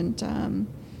different,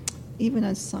 even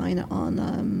a sign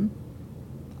on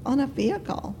a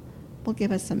vehicle will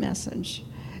give us a message.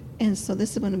 And so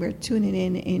this is when we're tuning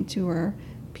in into our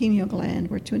pineal gland,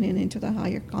 we're tuning into the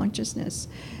higher consciousness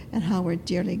and how we're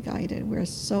dearly guided. We're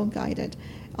so guided.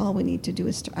 All we need to do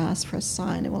is to ask for a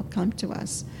sign, it will come to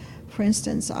us. For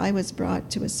instance, I was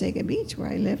brought to Wasaga Beach, where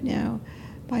I live now,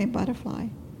 by a butterfly.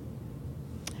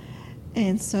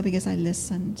 And so because I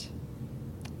listened,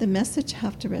 the message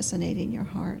have to resonate in your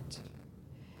heart.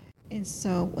 And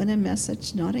so when a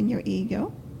message, not in your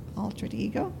ego, altered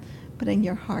ego, but in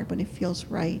your heart, when it feels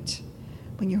right,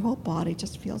 when your whole body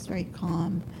just feels very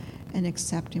calm and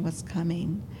accepting what's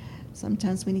coming.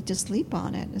 Sometimes we need to sleep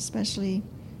on it, especially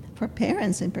for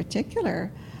parents in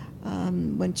particular.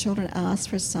 When children ask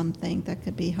for something that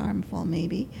could be harmful,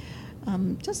 maybe,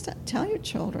 just tell your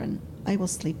children, I will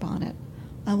sleep on it.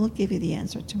 I will give you the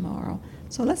answer tomorrow.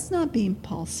 So let's not be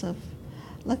impulsive.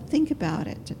 Let's think about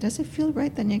it. Does it feel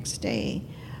right the next day?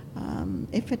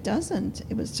 If it doesn't,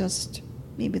 it was just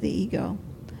maybe the ego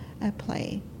at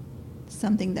play,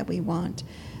 something that we want.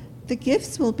 The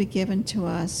gifts will be given to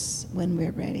us when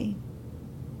we're ready.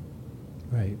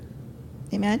 Right.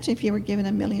 Imagine if you were given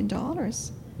 $1 million.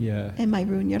 Yeah. It might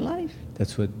ruin your life.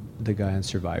 That's what the guy on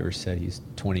Survivor said. He's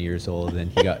 20 years old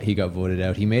and he got voted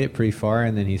out. He made it pretty far,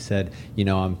 and then he said,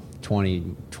 I'm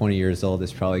 20 years old.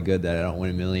 It's probably good that I don't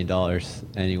win $1 million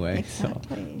anyway.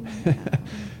 Exactly. So.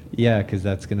 Yeah, because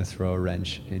that's going to throw a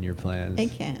wrench in your plans.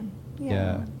 It can.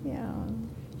 Yeah.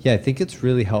 Yeah, I think it's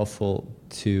really helpful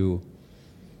to,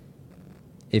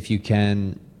 if you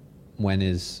can, when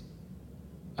is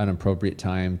an appropriate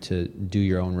time to do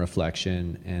your own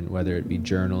reflection, and whether it be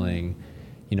journaling,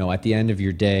 at the end of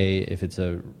your day, if it's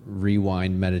a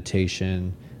rewind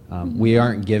meditation, we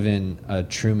aren't given a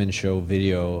Truman Show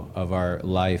video of our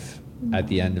life at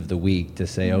the end of the week to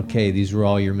say, okay, these were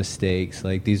all your mistakes,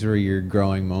 like these were your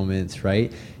growing moments,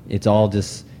 right? It's all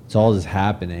just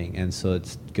happening. And so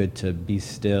it's good to be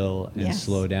still and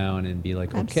slow down and be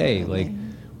like, okay, Absolutely. like,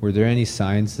 were there any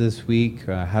signs this week?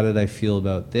 How did I feel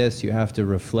about this? You have to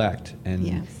reflect,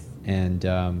 and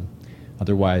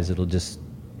otherwise it'll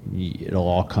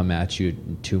all come at you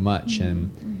too much.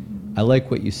 And I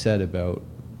like what you said about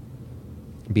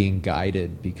being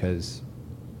guided, because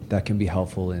that can be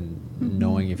helpful in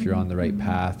knowing if you're on the right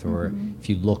path, or if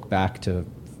you look back to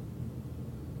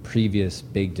previous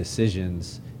big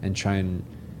decisions and try and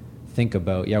think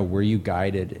about, were you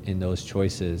guided in those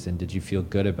choices, and did you feel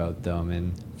good about them?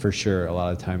 And for sure, a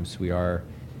lot of times we are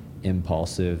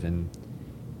impulsive, and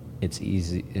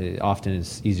often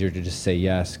it's easier to just say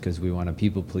yes because we want to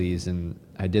people please. And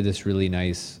I did this really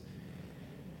nice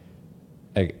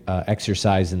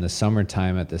exercise in the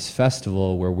summertime at this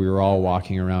festival where we were all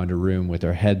walking around a room with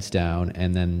our heads down,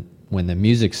 and then when the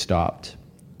music stopped,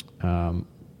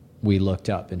 we looked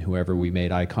up, and whoever we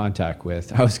made eye contact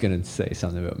with, I was going to say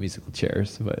something about musical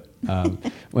chairs, but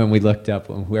when we looked up,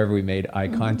 whoever we made eye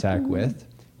contact with,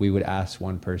 we would ask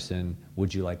one person,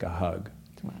 would you like a hug?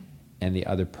 Wow. And the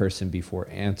other person, before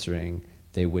answering,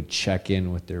 they would check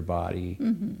in with their body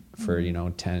for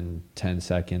 10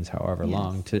 seconds, however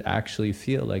long, to actually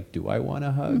feel like, do I want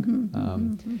a hug?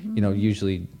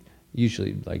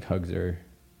 Usually like hugs are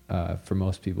for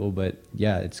most people, but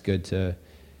it's good to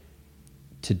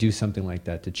do something like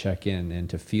that, to check in and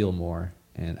to feel more.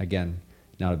 And again,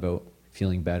 not about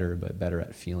feeling better, but better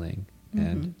at feeling.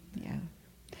 And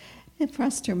for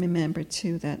us to remember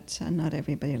too that not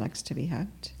everybody likes to be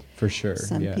hugged. For sure.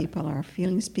 Some people are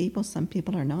feelings people, some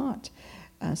people are not.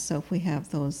 So if we have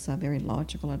those very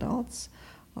logical adults,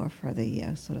 or for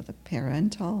the sort of the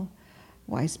parental,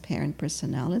 wise parent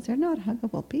personality, they're not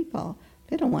huggable people.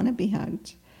 They don't want to be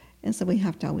hugged. And so we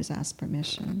have to always ask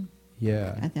permission.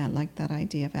 Yeah. I like that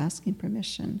idea of asking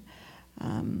permission.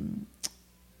 I've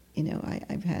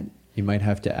had... You might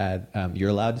have to add, you're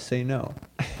allowed to say no.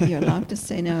 You're allowed to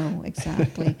say no,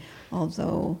 exactly.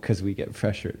 Although... Because we get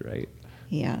pressured, right?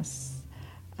 Yes.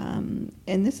 And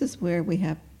this is where we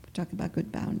talk about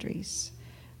good boundaries.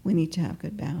 We need to have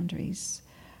good boundaries.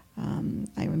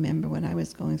 I remember when I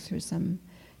was going through some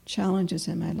challenges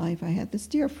in my life, I had this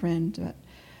dear friend that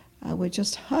would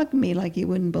just hug me like you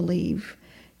wouldn't believe,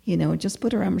 just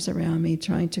put her arms around me,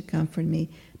 trying to comfort me.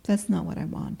 That's not what I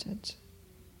wanted.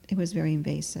 It was very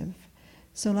invasive.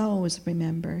 So I'll always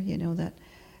remember, that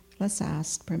let's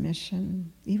ask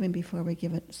permission, even before we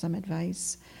give it some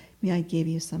advice. May I give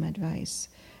you some advice?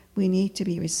 We need to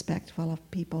be respectful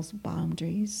of people's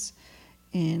boundaries,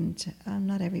 and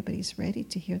not everybody's ready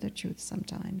to hear the truth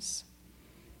sometimes.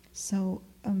 So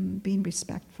being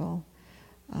respectful,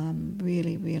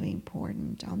 really, really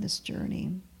important on this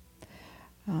journey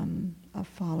of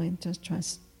following,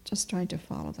 just trying to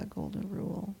follow the golden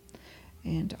rule,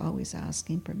 and always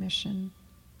asking permission.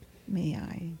 May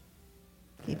I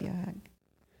give you a hug?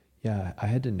 Yeah, I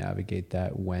had to navigate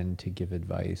that when to give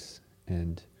advice,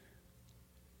 and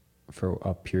for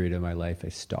a period of my life I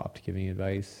stopped giving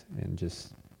advice,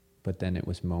 but then it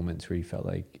was moments where you felt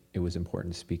like it was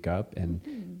important to speak up,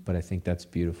 but I think that's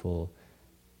beautiful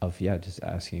of just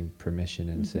asking permission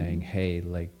and saying, hey,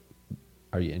 like,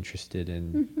 are you interested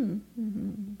in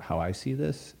how I see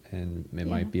this? And it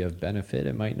might be of benefit,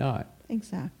 it might not.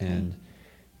 Exactly. And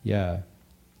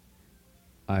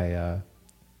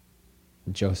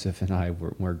Joseph and I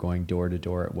were going door to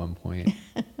door at one point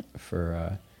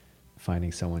for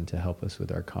finding someone to help us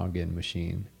with our Kangen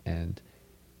machine, and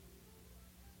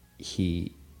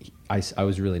I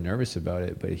was really nervous about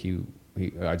it, but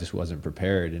I just wasn't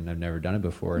prepared, and I've never done it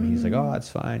before, and he's like, oh, it's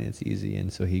fine, it's easy,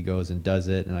 and so he goes and does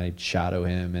it, and I shadow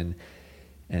him,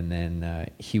 and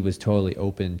then he was totally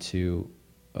open to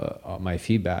my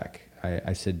feedback.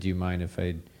 I said, do you mind if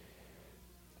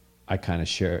I kind of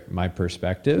share my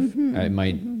perspective?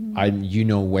 You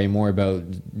know way more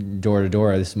about door to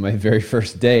door. This is my very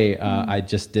first day. I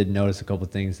just did notice a couple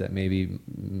of things that maybe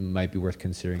might be worth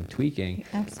considering tweaking.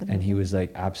 Absolutely. And he was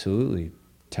like, absolutely.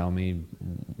 Tell me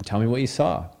what you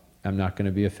saw. I'm not going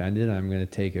to be offended. I'm going to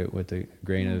take it with a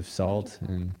grain of salt.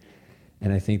 And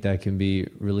I think that can be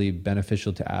really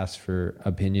beneficial to ask for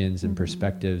opinions and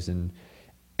perspectives, and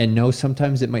know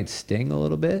sometimes it might sting a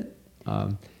little bit.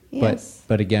 Yes.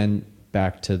 But again,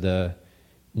 back to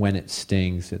when it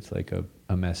stings, it's like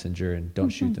a messenger, and don't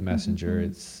shoot the messenger.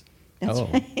 It's,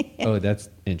 right. Oh, that's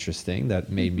interesting. That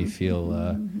made me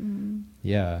feel,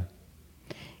 yeah.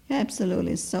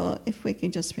 Absolutely. So if we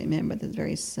can just remember this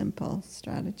very simple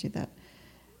strategy, that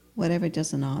whatever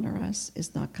doesn't honor us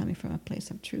is not coming from a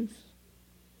place of truth.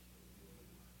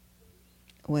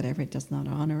 Whatever does not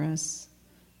honor us,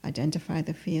 identify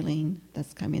the feeling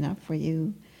that's coming up for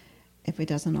you. If it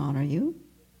doesn't honor you,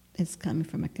 it's coming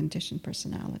from a conditioned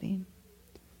personality.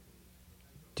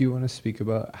 Do you want to speak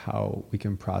about how we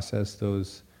can process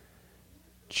those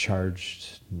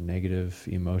charged negative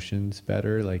emotions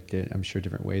better? Like, I'm sure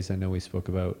different ways. I know we spoke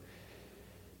about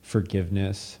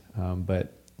forgiveness,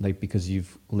 but like, because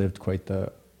you've lived quite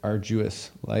the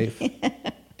arduous life.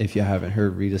 If you haven't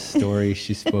heard Rita's story,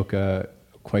 she spoke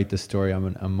quite the story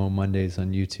on Mo Mondays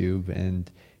on YouTube, and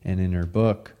in her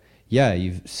book. Yeah,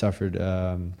 you've suffered,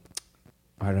 I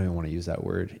don't even want to use that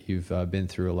word. You've been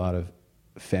through a lot of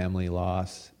family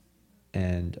loss,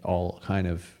 and all kind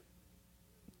of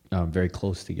very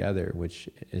close together, which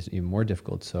is even more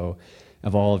difficult. So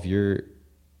of all of your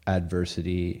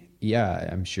adversity,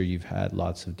 I'm sure you've had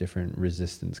lots of different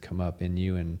resistance come up in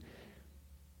you. And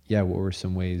what were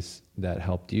some ways that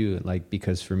helped you? Like,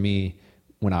 because for me,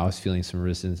 when I was feeling some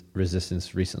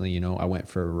resistance recently, I went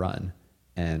for a run,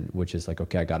 and which is like,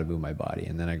 okay, I got to move my body.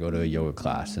 And then I go to a yoga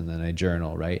class, and then I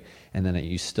journal, right? And then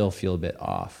you still feel a bit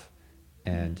off.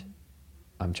 And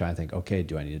I'm trying to think, okay,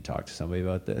 do I need to talk to somebody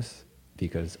about this?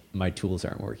 Because my tools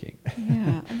aren't working.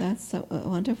 Yeah, that's a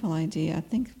wonderful idea. I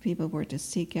think if people were to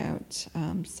seek out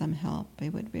some help,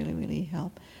 it would really, really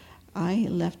help. I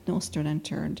left no stone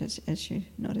unturned, as you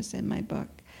notice in my book.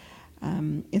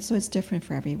 So it's different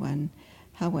for everyone.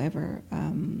 However,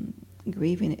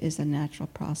 grieving is a natural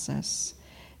process.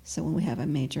 So when we have a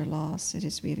major loss, it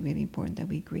is really, really important that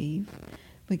we grieve.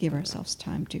 We give ourselves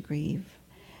time to grieve.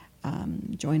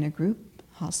 Join a group.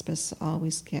 Hospice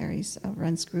always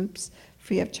runs groups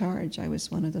free of charge. I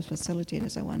was one of the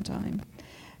facilitators at one time.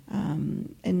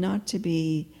 And not to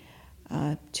be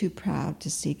too proud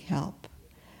to seek help.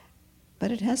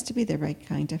 But it has to be the right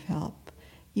kind of help.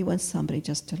 You want somebody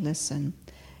just to listen.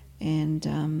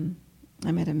 And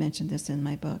I might have mentioned this in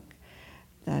my book,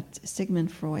 that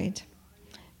Sigmund Freud,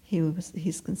 was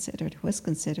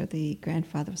considered the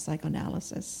grandfather of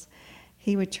psychoanalysis.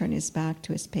 He would turn his back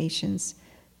to his patients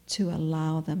to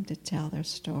allow them to tell their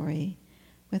story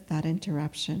without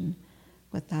interruption,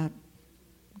 without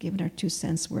giving our 2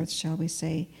 cents worth, shall we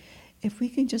say. If we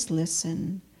can just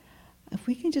listen, If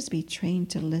we can just be trained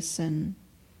to listen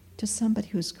to somebody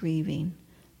who's grieving,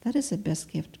 that is the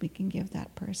best gift we can give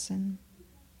that person.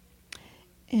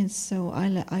 And so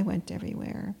I went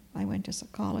everywhere. I went to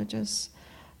psychologists.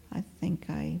 I think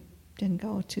I didn't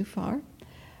go too far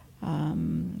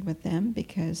with them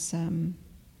because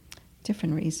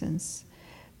different reasons.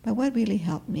 But what really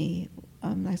helped me,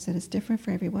 like I said, it's different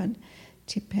for everyone,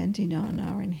 depending on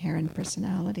our inherent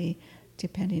personality,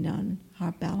 depending on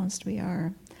how balanced we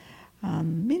are.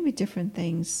 Maybe different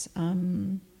things.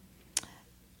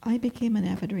 I became an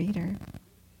avid reader.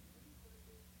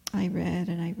 I read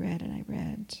and I read and I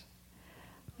read.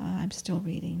 I'm still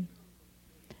reading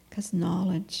because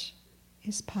knowledge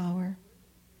is power,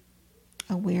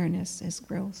 awareness is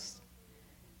growth,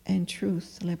 and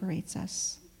truth liberates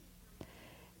us.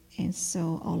 And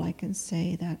so all I can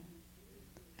say that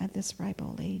at this ripe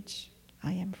old age,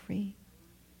 I am free.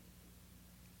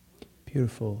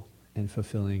 Beautiful. And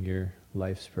fulfilling your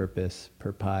life's purpose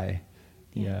per pie.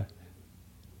 Yeah.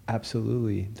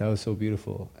 Absolutely. That was so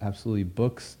beautiful. Absolutely.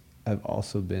 Books have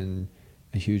also been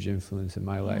a huge influence in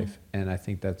my life. And I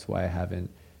think that's why I haven't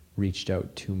reached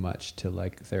out too much to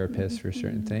like therapists for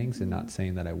certain things, and not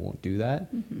saying that I won't do that.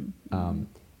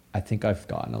 I think I've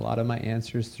gotten a lot of my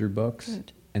answers through books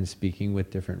and speaking with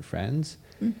different friends.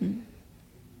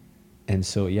 And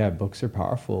so, yeah, books are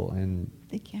powerful, and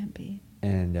they can be.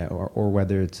 And or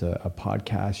whether it's a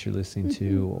podcast you're listening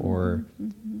to,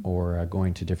 or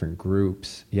going to different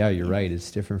groups. Yeah, you're right.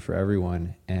 It's different for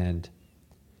everyone. And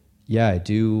yeah, I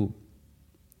do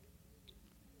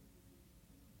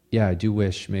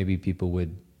wish maybe people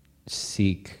would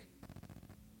seek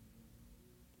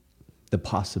the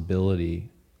possibility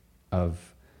of,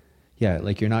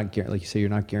 like like you say, you're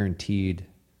not guaranteed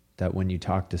that when you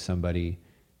talk to somebody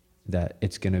that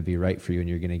it's going to be right for you and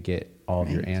you're going to get all of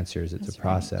your answers. It's a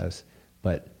process.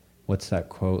 But what's that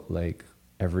quote? Like,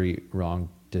 every wrong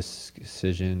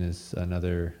decision is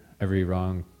every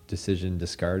wrong decision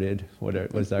discarded.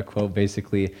 What was that quote?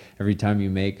 Basically, every time you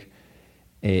make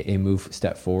a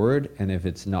step forward, and if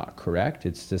it's not correct,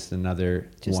 it's just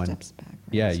another one. Steps backwards.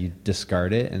 Yeah, you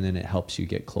discard it, and then it helps you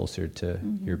get closer to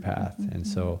your path. And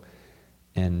so,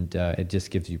 it just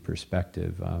gives you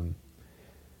perspective.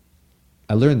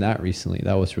 I learned that recently.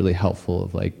 That was really helpful,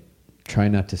 of like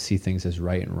trying not to see things as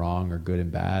right and wrong or good and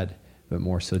bad, but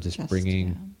more so just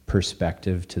bringing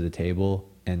perspective to the table,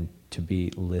 and to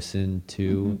be listened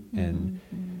to and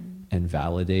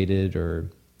validated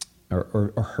or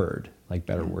heard, like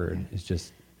better word is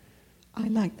just. I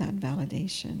like that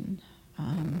validation.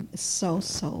 It's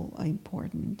so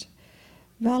important.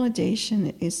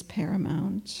 Validation is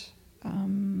paramount.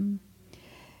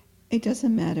 It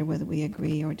doesn't matter whether we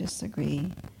agree or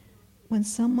disagree. When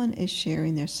someone is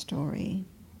sharing their story,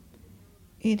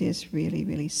 it is really,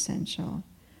 really essential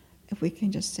if we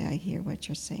can just say, I hear what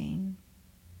you're saying.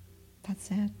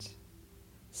 That's it.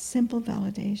 Simple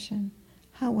validation.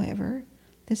 However,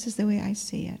 this is the way I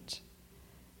see it.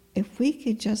 If we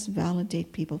could just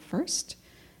validate people first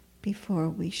before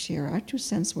we share our 2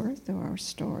 cents worth or our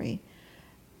story,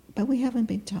 but we haven't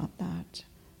been taught that.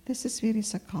 This is really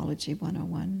psychology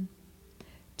 101.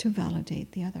 To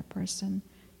validate the other person,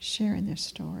 sharing their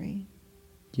story.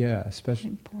 Yeah, especially how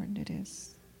important it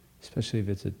is. Especially if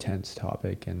it's a tense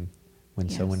topic, and when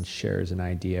someone shares an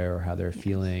idea or how they're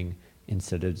feeling,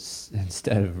 instead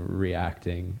of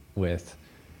reacting with,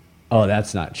 "Oh,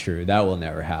 that's not true. That will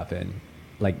never happen."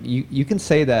 Like you can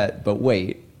say that, but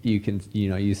wait,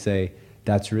 you say,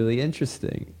 "That's really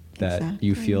interesting that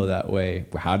you feel that way.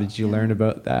 How did you learn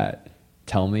about that?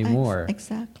 Tell me more."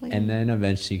 Exactly. And then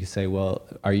eventually you can say, well,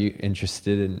 are you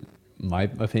interested in my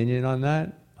opinion on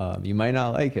that? You might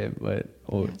not like it, but...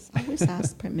 Yes, always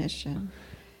ask permission.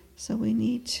 So we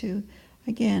need to,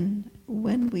 again,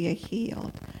 when we are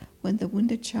healed, when the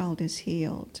wounded child is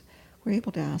healed, we're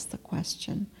able to ask the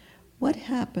question, what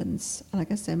happens?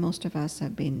 Like I said, most of us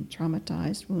have been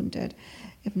traumatized, wounded,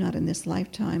 if not in this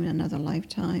lifetime, in another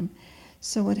lifetime.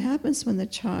 So what happens when the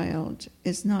child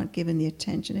is not given the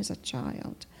attention as a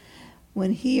child?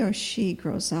 When he or she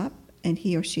grows up and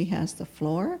he or she has the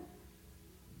floor,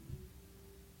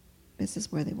 this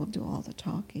is where they will do all the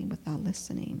talking without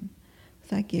listening,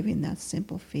 without giving that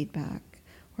simple feedback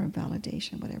or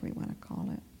validation, whatever you want to call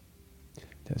it.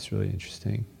 That's really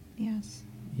interesting. Yes.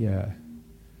 Yeah.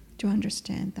 Do you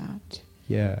understand that?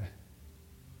 Yeah.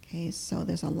 Okay, so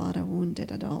there's a lot of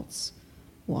wounded adults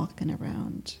walking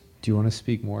around. Do you want to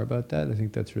speak more about that? I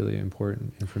think that's really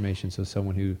important information. So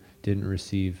someone who didn't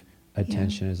receive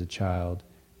attention as a child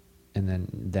and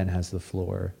then has the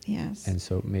floor. Yes. And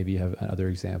so maybe you have other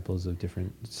examples of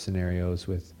different scenarios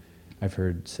with, I've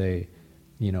heard say,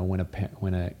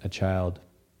 when a child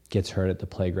gets hurt at the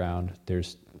playground,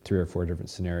 there's 3 or 4 different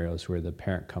scenarios where the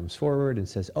parent comes forward and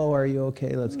says, "Oh, are you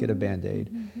okay? Let's get a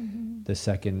Band-Aid." The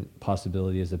second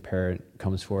possibility is the parent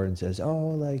comes forward and says, "Oh,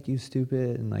 like, you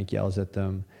stupid," and like yells at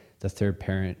them. The third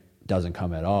parent doesn't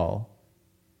come at all.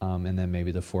 And then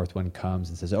maybe the fourth one comes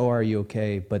and says, "Oh, are you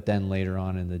okay?" But then later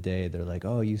on in the day, they're like,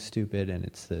 "Oh, you stupid," and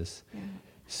it's this. Yeah.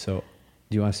 So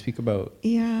do you want to speak about?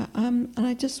 Yeah, and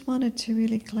I just wanted to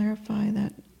really clarify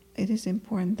that it is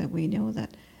important that we know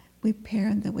that we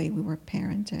parent the way we were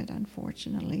parented,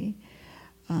 unfortunately,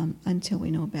 until we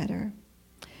know better.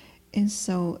 And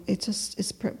so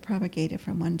it's propagated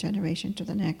from one generation to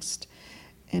the next.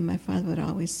 And my father would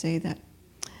always say that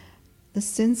the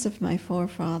sins of my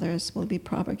forefathers will be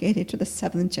propagated to the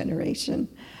 7th generation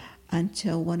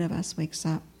until one of us wakes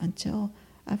up, until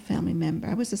a family member.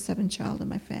 I was the 7th child in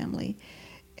my family.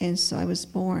 And so I was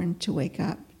born to wake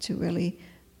up, to really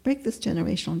break this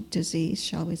generational disease,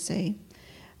 shall we say.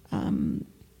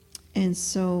 And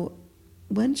so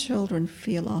when children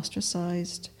feel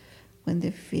ostracized, when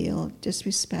they feel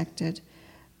disrespected,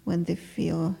 when they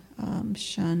feel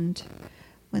shunned,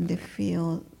 when they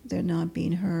feel they're not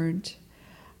being heard,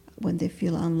 when they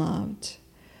feel unloved,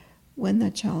 when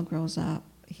that child grows up,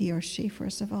 he or she,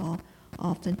 first of all,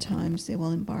 oftentimes they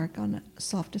will embark on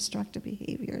self-destructive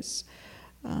behaviors.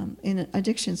 And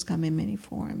addictions come in many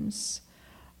forms,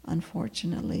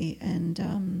 unfortunately,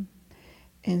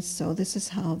 and so this is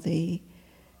how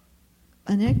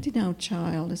an acting out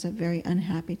child is a very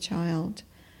unhappy child.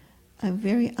 A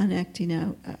very acting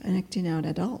out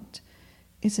adult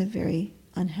is a very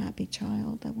unhappy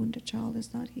child. A wounded child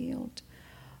is not healed.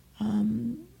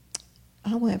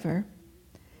 However,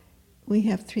 we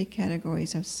have 3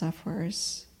 categories of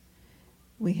sufferers.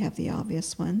 We have the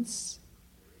obvious ones.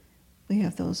 We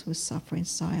have those who suffer in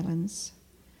silence.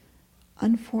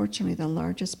 Unfortunately, the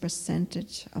largest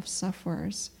percentage of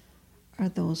sufferers are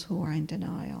those who are in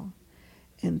denial.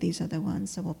 And these are the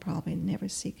ones that will probably never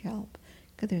seek help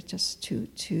because they're just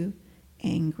too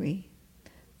angry.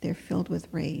 They're filled with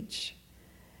rage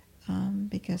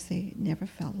because they never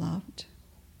felt loved.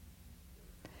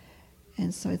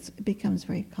 And so it becomes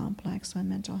very complex on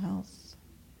mental health.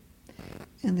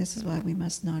 And this is why we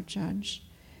must not judge.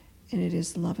 And it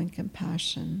is love and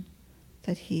compassion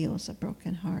that heals a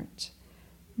broken heart,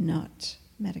 not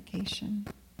medication.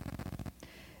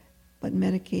 What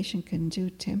medication can do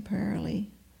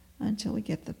temporarily until we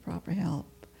get the proper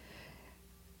help.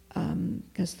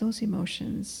 Because those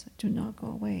emotions do not go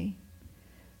away.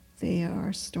 They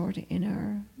are stored in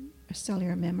our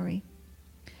cellular memory,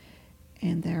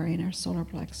 and they're in our solar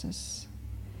plexus.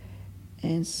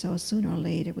 And so sooner or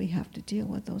later we have to deal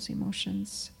with those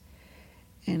emotions.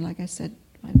 And like I said,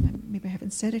 maybe I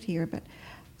haven't said it here, but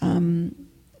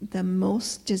the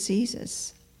most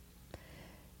diseases,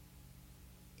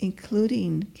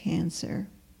 including cancer,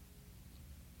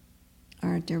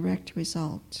 are a direct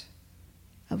result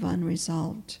of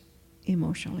unresolved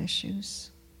emotional issues.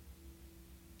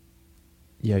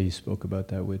 Yeah, you spoke about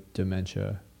that with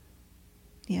dementia.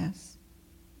 Yes.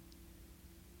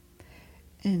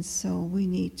 And so we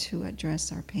need to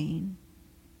address our pain.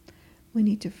 We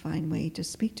need to find a way to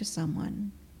speak to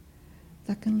someone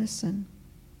that can listen.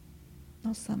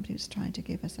 Not somebody who's trying to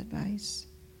give us advice.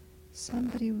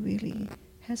 Somebody who really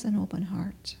has an open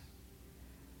heart,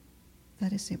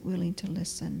 that is willing to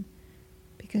listen.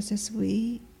 Because as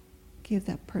we give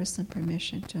that person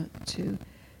permission to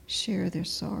share their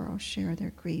sorrow, share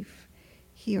their grief,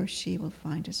 he or she will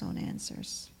find his own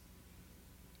answers.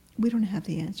 We don't have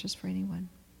the answers for anyone.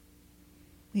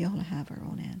 We all have our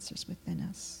own answers within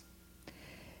us.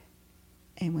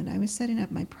 And when I was setting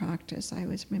up my practice, I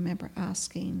always remember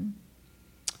asking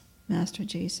Master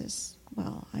Jesus,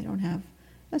 well, I don't have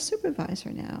a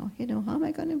supervisor now. How am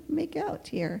I going to make out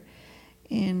here?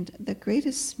 And the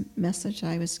greatest message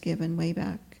I was given way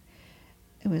back,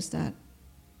 it was that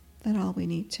all we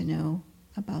need to know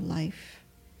about life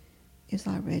is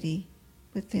already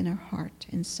within our heart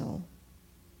and soul.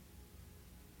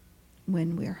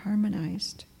 When we're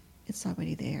harmonized, it's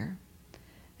already there.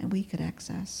 And we could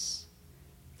access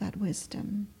that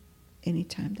wisdom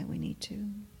anytime that we need to.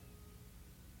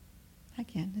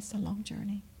 Again, it's a long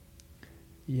journey.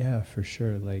 Yeah, for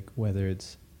sure. Like whether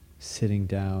it's sitting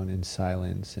down in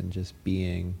silence and just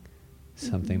being,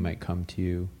 something might come to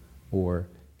you, or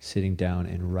sitting down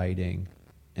and writing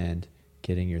and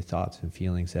getting your thoughts and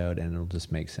feelings out, and it'll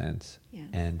just make sense. Yes.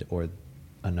 And or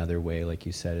another way, like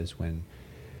you said, is when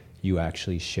you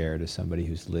actually share to somebody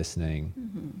who's listening.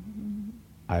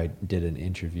 I did an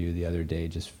interview the other day,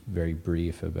 just very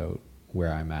brief, about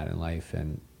where I'm at in life,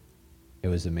 and it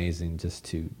was amazing just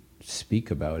to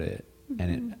speak about it,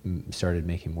 and it started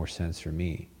making more sense for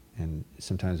me. And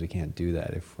sometimes we can't do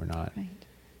that if we're not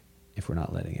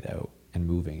letting it out and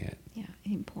moving it. Yeah,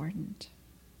 important.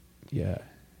 Yeah.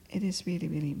 It is really,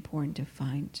 really important to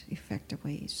find effective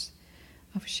ways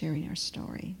of sharing our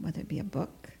story, whether it be a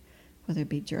book, whether it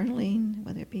be journaling,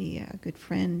 whether it be a good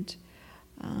friend.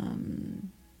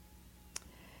 And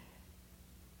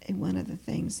one of the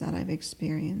things that I've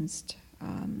experienced,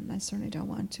 I certainly don't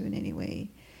want to in any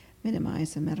way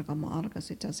minimize the medical model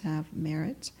because it does have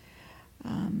merit,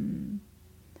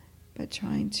 but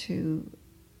trying to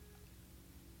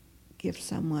give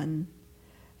someone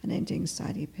an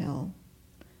anti-anxiety pill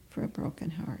for a broken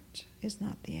heart is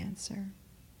not the answer.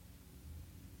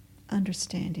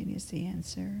 Understanding is the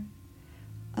answer.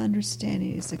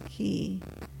 Understanding is the key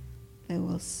that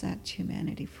will set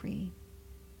humanity free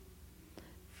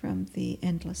from the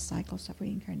endless cycles of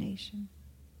reincarnation.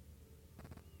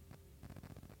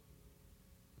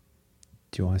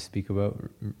 Do you want to speak about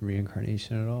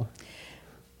reincarnation at all?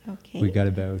 Okay. We got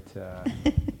about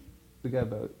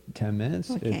 10 minutes,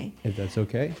 okay. if that's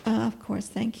okay. Of course,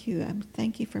 thank you.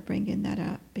 Thank you for bringing that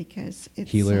up because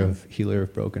it's healer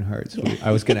of broken hearts. Yeah.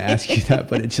 I was going to ask you that,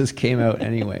 but it just came out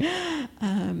anyway.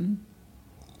 And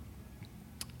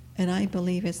I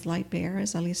believe as light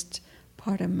bearers, at least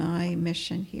part of my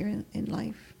mission here in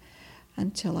life,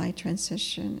 until I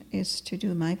transition, is to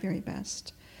do my very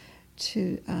best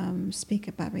to speak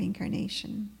about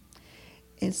reincarnation.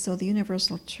 And so the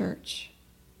Universal Church,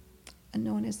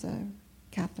 known as the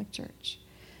Catholic Church,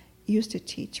 used to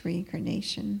teach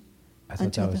reincarnation. I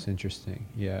thought that was interesting.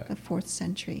 Yeah. The 4th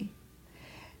century.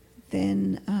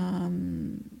 Then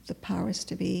the powers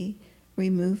to be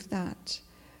removed that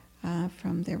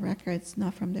from their records,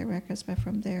 not from their records, but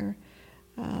from their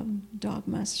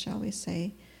dogmas, shall we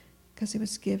say, because it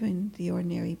was giving the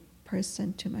ordinary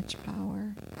person too much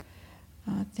power,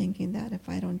 thinking that if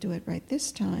I don't do it right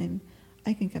this time,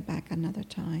 I can come back another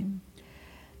time.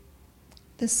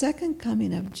 The second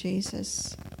coming of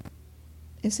Jesus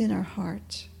is in our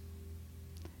heart.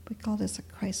 We call this a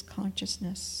Christ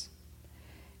consciousness.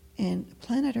 And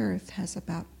planet Earth has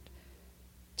about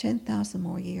 10,000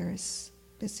 more years.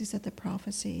 These are the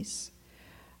prophecies.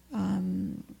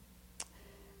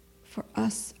 For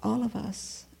us, all of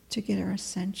us, to get our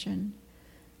ascension.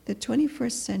 The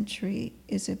 21st century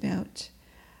is about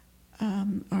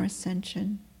our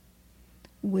ascension,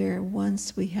 where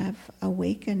once we have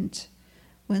awakened,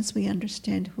 once we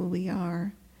understand who we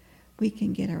are, we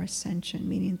can get our ascension,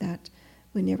 meaning that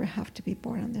we never have to be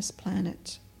born on this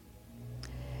planet.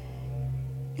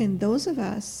 And those of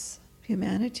us,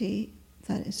 humanity,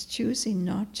 that is choosing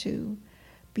not to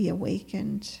be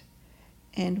awakened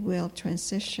and will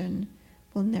transition,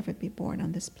 will never be born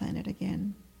on this planet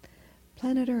again.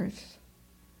 Planet Earth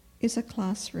is a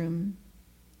classroom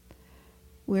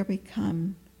where we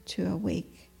come to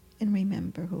awake and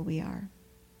remember who we are.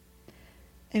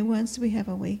 And once we have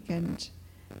awakened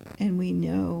and we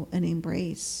know and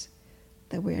embrace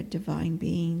that we are divine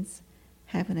beings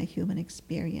having a human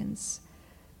experience,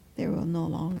 there will no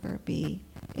longer be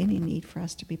any need for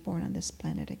us to be born on this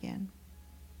planet again.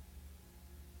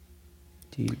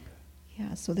 Deep.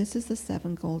 Yeah, so this is the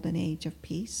 7 golden age of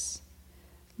peace,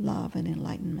 love, and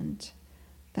enlightenment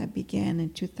that began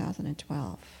in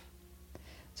 2012.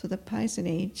 So the Piscean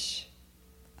age,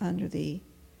 under the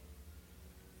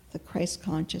Christ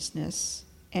consciousness,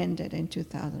 ended in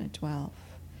 2012,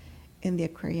 and the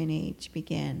Aquarian age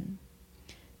began.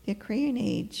 The Aquarian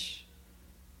age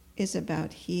is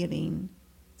about healing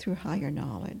through higher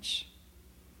knowledge,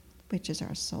 which is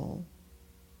our soul,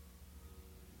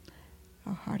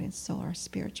 our heart and soul, our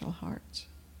spiritual heart.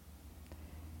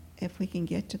 If we can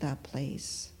get to that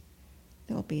place,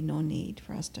 there will be no need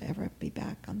for us to ever be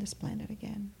back on this planet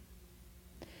again.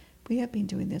 We have been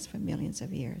doing this for millions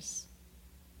of years.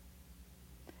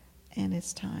 And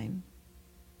it's time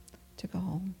to go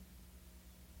home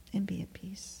and be at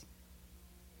peace.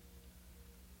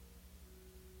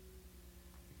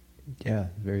 Yeah,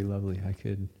 very lovely. I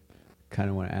could kind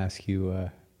of want to ask you,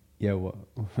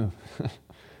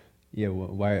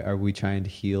 why are we trying to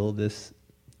heal this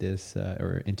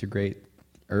or integrate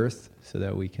Earth so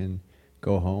that we can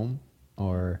go home,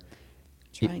 or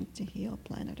trying to heal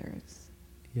planet Earth?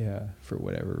 Yeah, for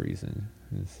whatever reason.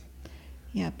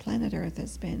 Yeah, planet Earth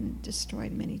has been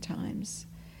destroyed many times,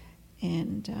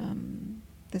 and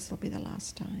this will be the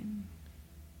last time.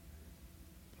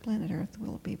 Planet Earth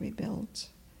will be rebuilt.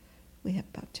 We have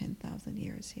about 10,000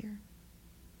 years here.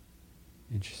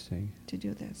 Interesting. To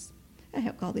do this. I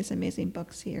have all these amazing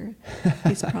books here,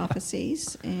 these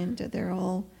prophecies, and they're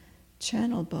all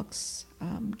channel books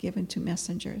given to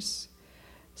messengers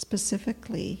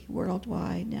specifically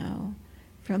worldwide now,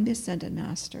 from the Ascended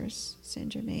Masters, Saint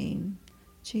Germain,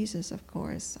 Jesus, of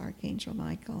course, Archangel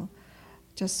Michael,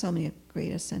 just so many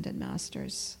great Ascended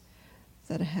Masters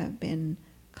that have been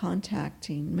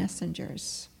contacting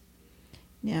messengers.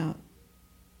 Now,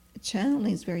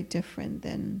 channeling is very different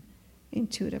than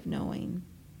intuitive knowing.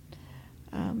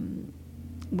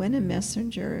 When a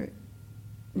messenger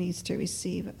needs to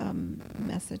receive a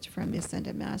message from the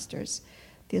Ascended Masters,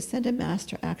 the Ascended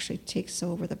Master actually takes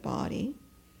over the body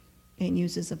and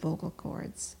uses the vocal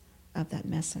cords of that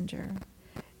messenger.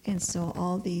 And so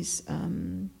all these,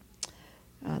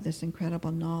 this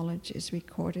incredible knowledge is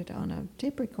recorded on a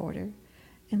tape recorder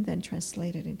and then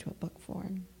translated into a book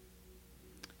form.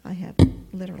 I have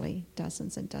literally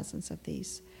dozens and dozens of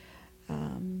these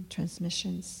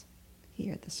transmissions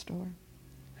here at the store.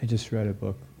 I just read a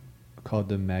book called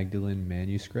The Magdalene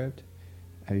Manuscript.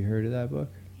 Have you heard of that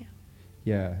book? Yeah.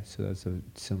 Yeah, so that's a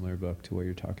similar book to what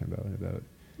you're talking about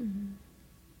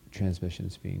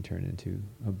transmissions being turned into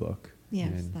a book.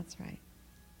 Yes, and that's right.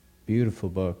 Beautiful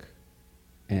book.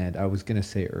 And I was going to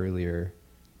say earlier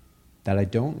that I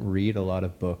don't read a lot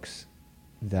of books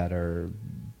that are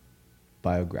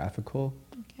biographical.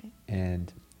 Okay.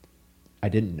 And I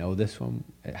didn't know this one.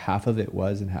 Half of it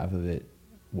was and half of it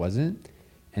wasn't.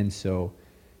 And so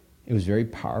it was very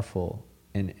powerful.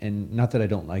 And not that I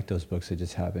don't like those books, I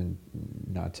just happen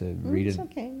not to read it. It's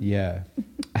okay. Yeah,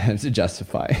 I have to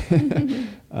justify.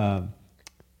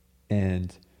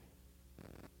 And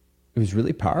it was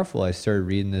really powerful. I started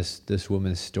reading this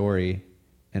woman's story,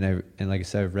 and like I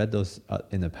said, I've read those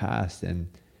in the past, and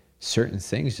certain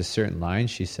things, just certain lines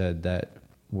she said that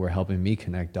were helping me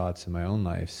connect dots in my own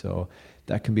life. So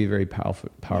that can be very powerful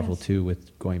Yes. too,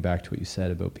 with going back to what you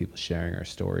said about people sharing our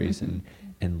stories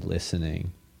and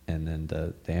listening. And then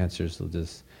the answers will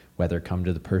just, whether come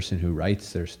to the person who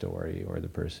writes their story or the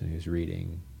person who's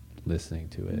reading, listening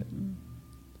to it.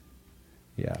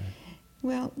 Yeah.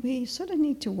 Well, we sort of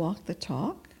need to walk the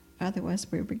talk. Otherwise,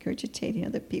 we're regurgitating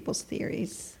other people's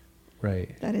theories.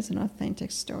 Right. That is an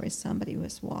authentic story, somebody who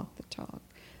has walked the talk.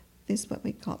 This is what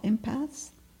we call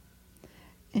empaths.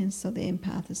 And so the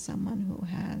empath is someone who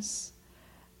has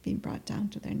been brought down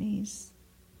to their knees.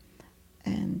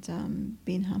 And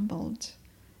being humbled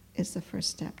is the first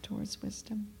step towards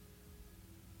wisdom.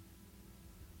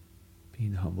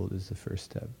 Being humbled is the first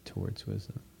step towards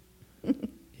wisdom.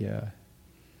 Yeah.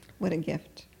 What a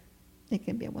gift. It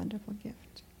can be a wonderful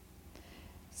gift.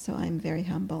 So I'm very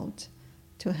humbled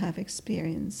to have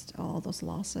experienced all those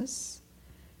losses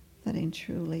that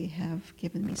truly have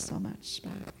given me so much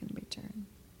back in return.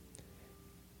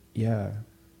 Yeah.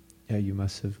 Yeah, you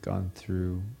must have gotten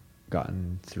through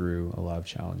a lot of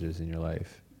challenges in your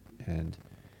life, and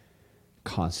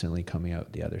constantly coming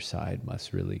out the other side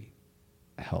must really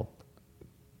help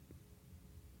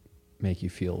make you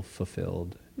feel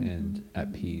fulfilled and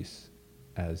at peace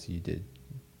as you did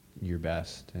your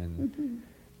best. And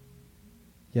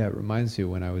yeah, it reminds me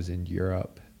when I was in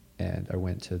Europe and I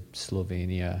went to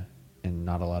Slovenia, and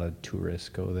not a lot of tourists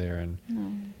go there,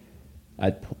 and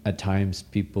at times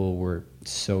people were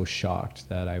so shocked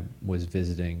that I was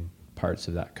visiting parts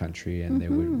of that country, and they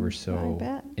were so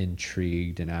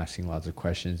intrigued and asking lots of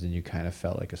questions, and you kind of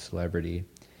felt like a celebrity.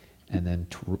 And then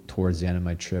towards the end of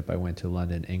my trip, I went to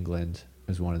London, England. It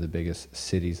was one of the biggest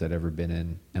cities I'd ever been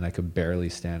in, and I could barely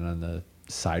stand on the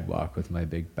sidewalk with my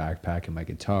big backpack and my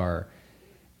guitar.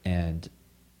 And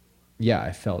yeah,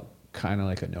 I felt kind of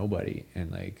like a nobody,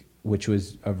 and which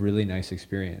was a really nice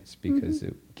experience because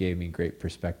it gave me great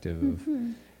perspective of,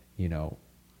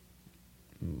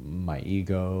 my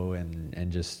ego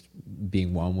and just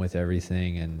being one with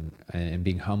everything, and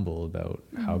being humble about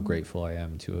how grateful I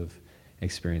am to have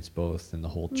experienced both in the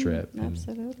whole trip.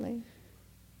 Absolutely. And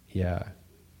yeah.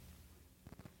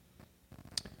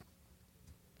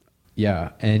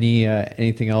 Yeah.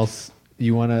 Anything else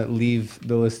you want to leave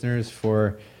the listeners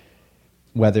for,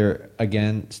 whether,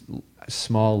 again,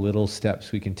 small little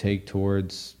steps we can take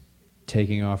towards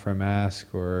taking off our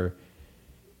mask, or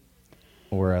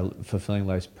fulfilling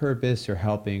life's purpose, or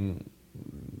helping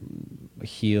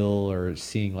heal, or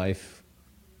seeing life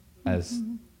as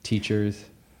teachers?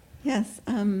 Yes,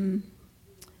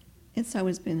 it's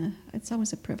always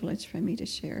a privilege for me to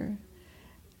share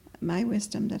my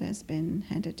wisdom that has been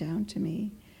handed down to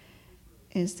me.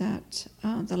 Is that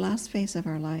the last phase of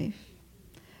our life,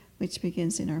 which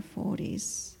begins in our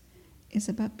 40s, is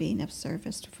about being of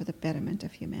service for the betterment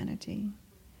of humanity.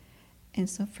 And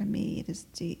so for me, it is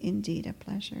indeed a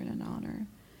pleasure and an honor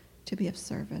to be of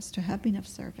service, to have been of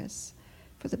service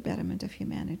for the betterment of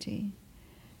humanity.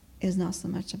 It is not so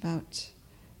much about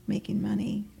making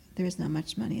money, there is not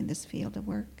much money in this field of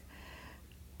work,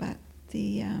 but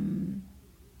the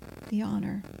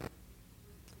honor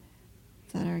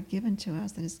that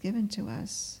is given to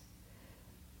us,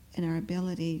 and our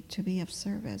ability to be of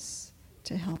service,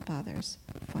 to help others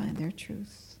find their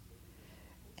truth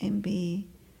and be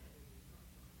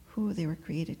who they were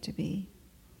created to be,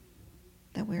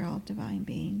 that we're all divine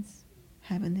beings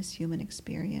having this human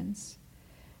experience.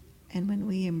 And when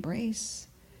we embrace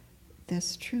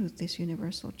this truth, this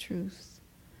universal truth,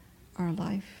 our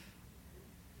life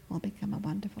will become a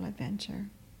wonderful adventure.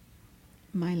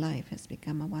 My life has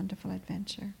become a wonderful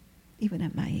adventure, even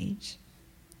at my age.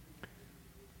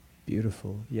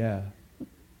 Beautiful, yeah.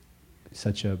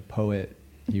 Such a poet,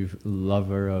 you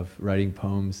lover of writing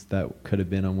poems. That could have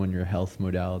been on one of your health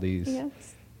modalities.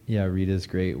 Yes. Yeah, Rita's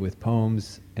great with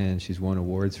poems, and she's won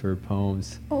awards for her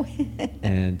poems. Oh.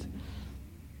 And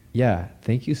yeah,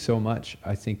 thank you so much.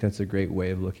 I think that's a great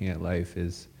way of looking at life,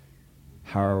 is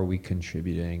how are we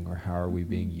contributing, or how are we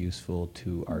being useful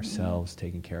to ourselves,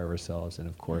 taking care of ourselves, and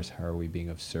of course, how are we being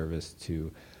of service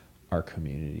to our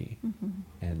community?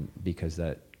 And because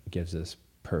that gives us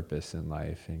purpose in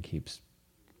life and keeps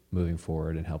moving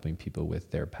forward and helping people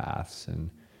with their paths. And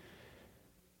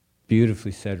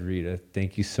beautifully said, Rita.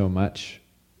 Thank you so much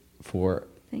for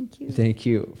Thank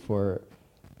you for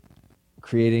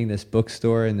creating this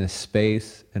bookstore and this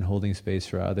space and holding space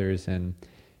for others. And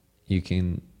you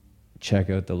can check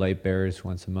out the Light Bearers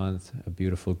once a month, a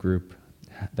beautiful group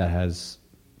that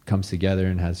comes together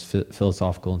and has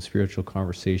philosophical and spiritual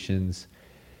conversations.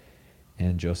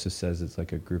 And Joseph says it's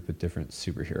like a group of different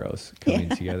superheroes coming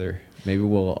together. Maybe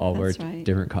we'll all wear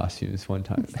different costumes one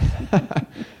time.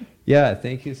 Yeah,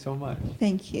 thank you so much.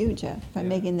 Thank you, Jeff, for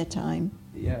making the time.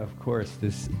 Yeah, of course.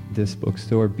 This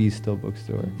bookstore, Be Still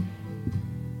Bookstore.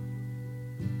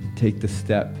 Take the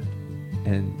step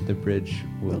and the bridge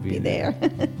will be there.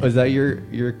 Was that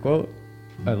your quote?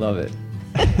 I love it.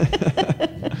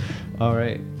 All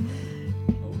right.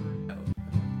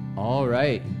 All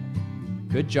right.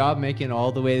 Good job making it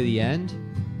all the way to the end.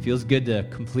 Feels good to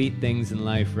complete things in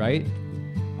life, right?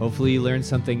 Hopefully you learned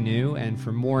something new, and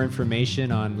for more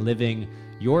information on living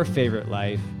your favorite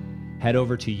life, head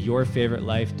over to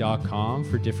yourfavoritelife.com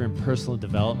for different personal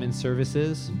development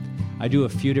services. I do a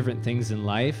few different things in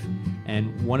life,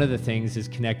 and one of the things is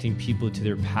connecting people to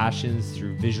their passions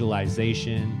through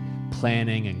visualization,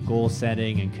 planning, and goal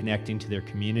setting, and connecting to their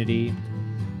community.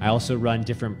 I also run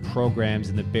different programs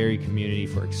in the Barrie community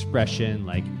for expression,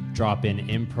 like drop-in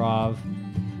improv.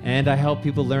 And I help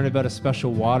people learn about a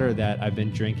special water that I've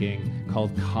been drinking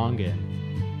called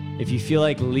Kangen. If you feel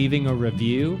like leaving a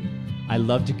review, I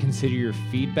love to consider your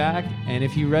feedback. And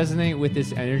if you resonate with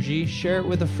this energy, share it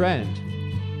with a friend.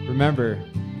 Remember,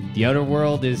 the outer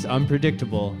world is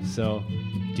unpredictable, so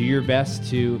do your best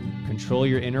to control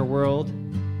your inner world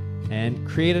and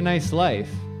create a nice life.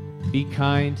 Be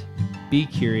kind, be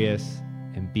curious,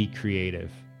 and be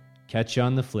creative. Catch you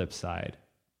on the flip side.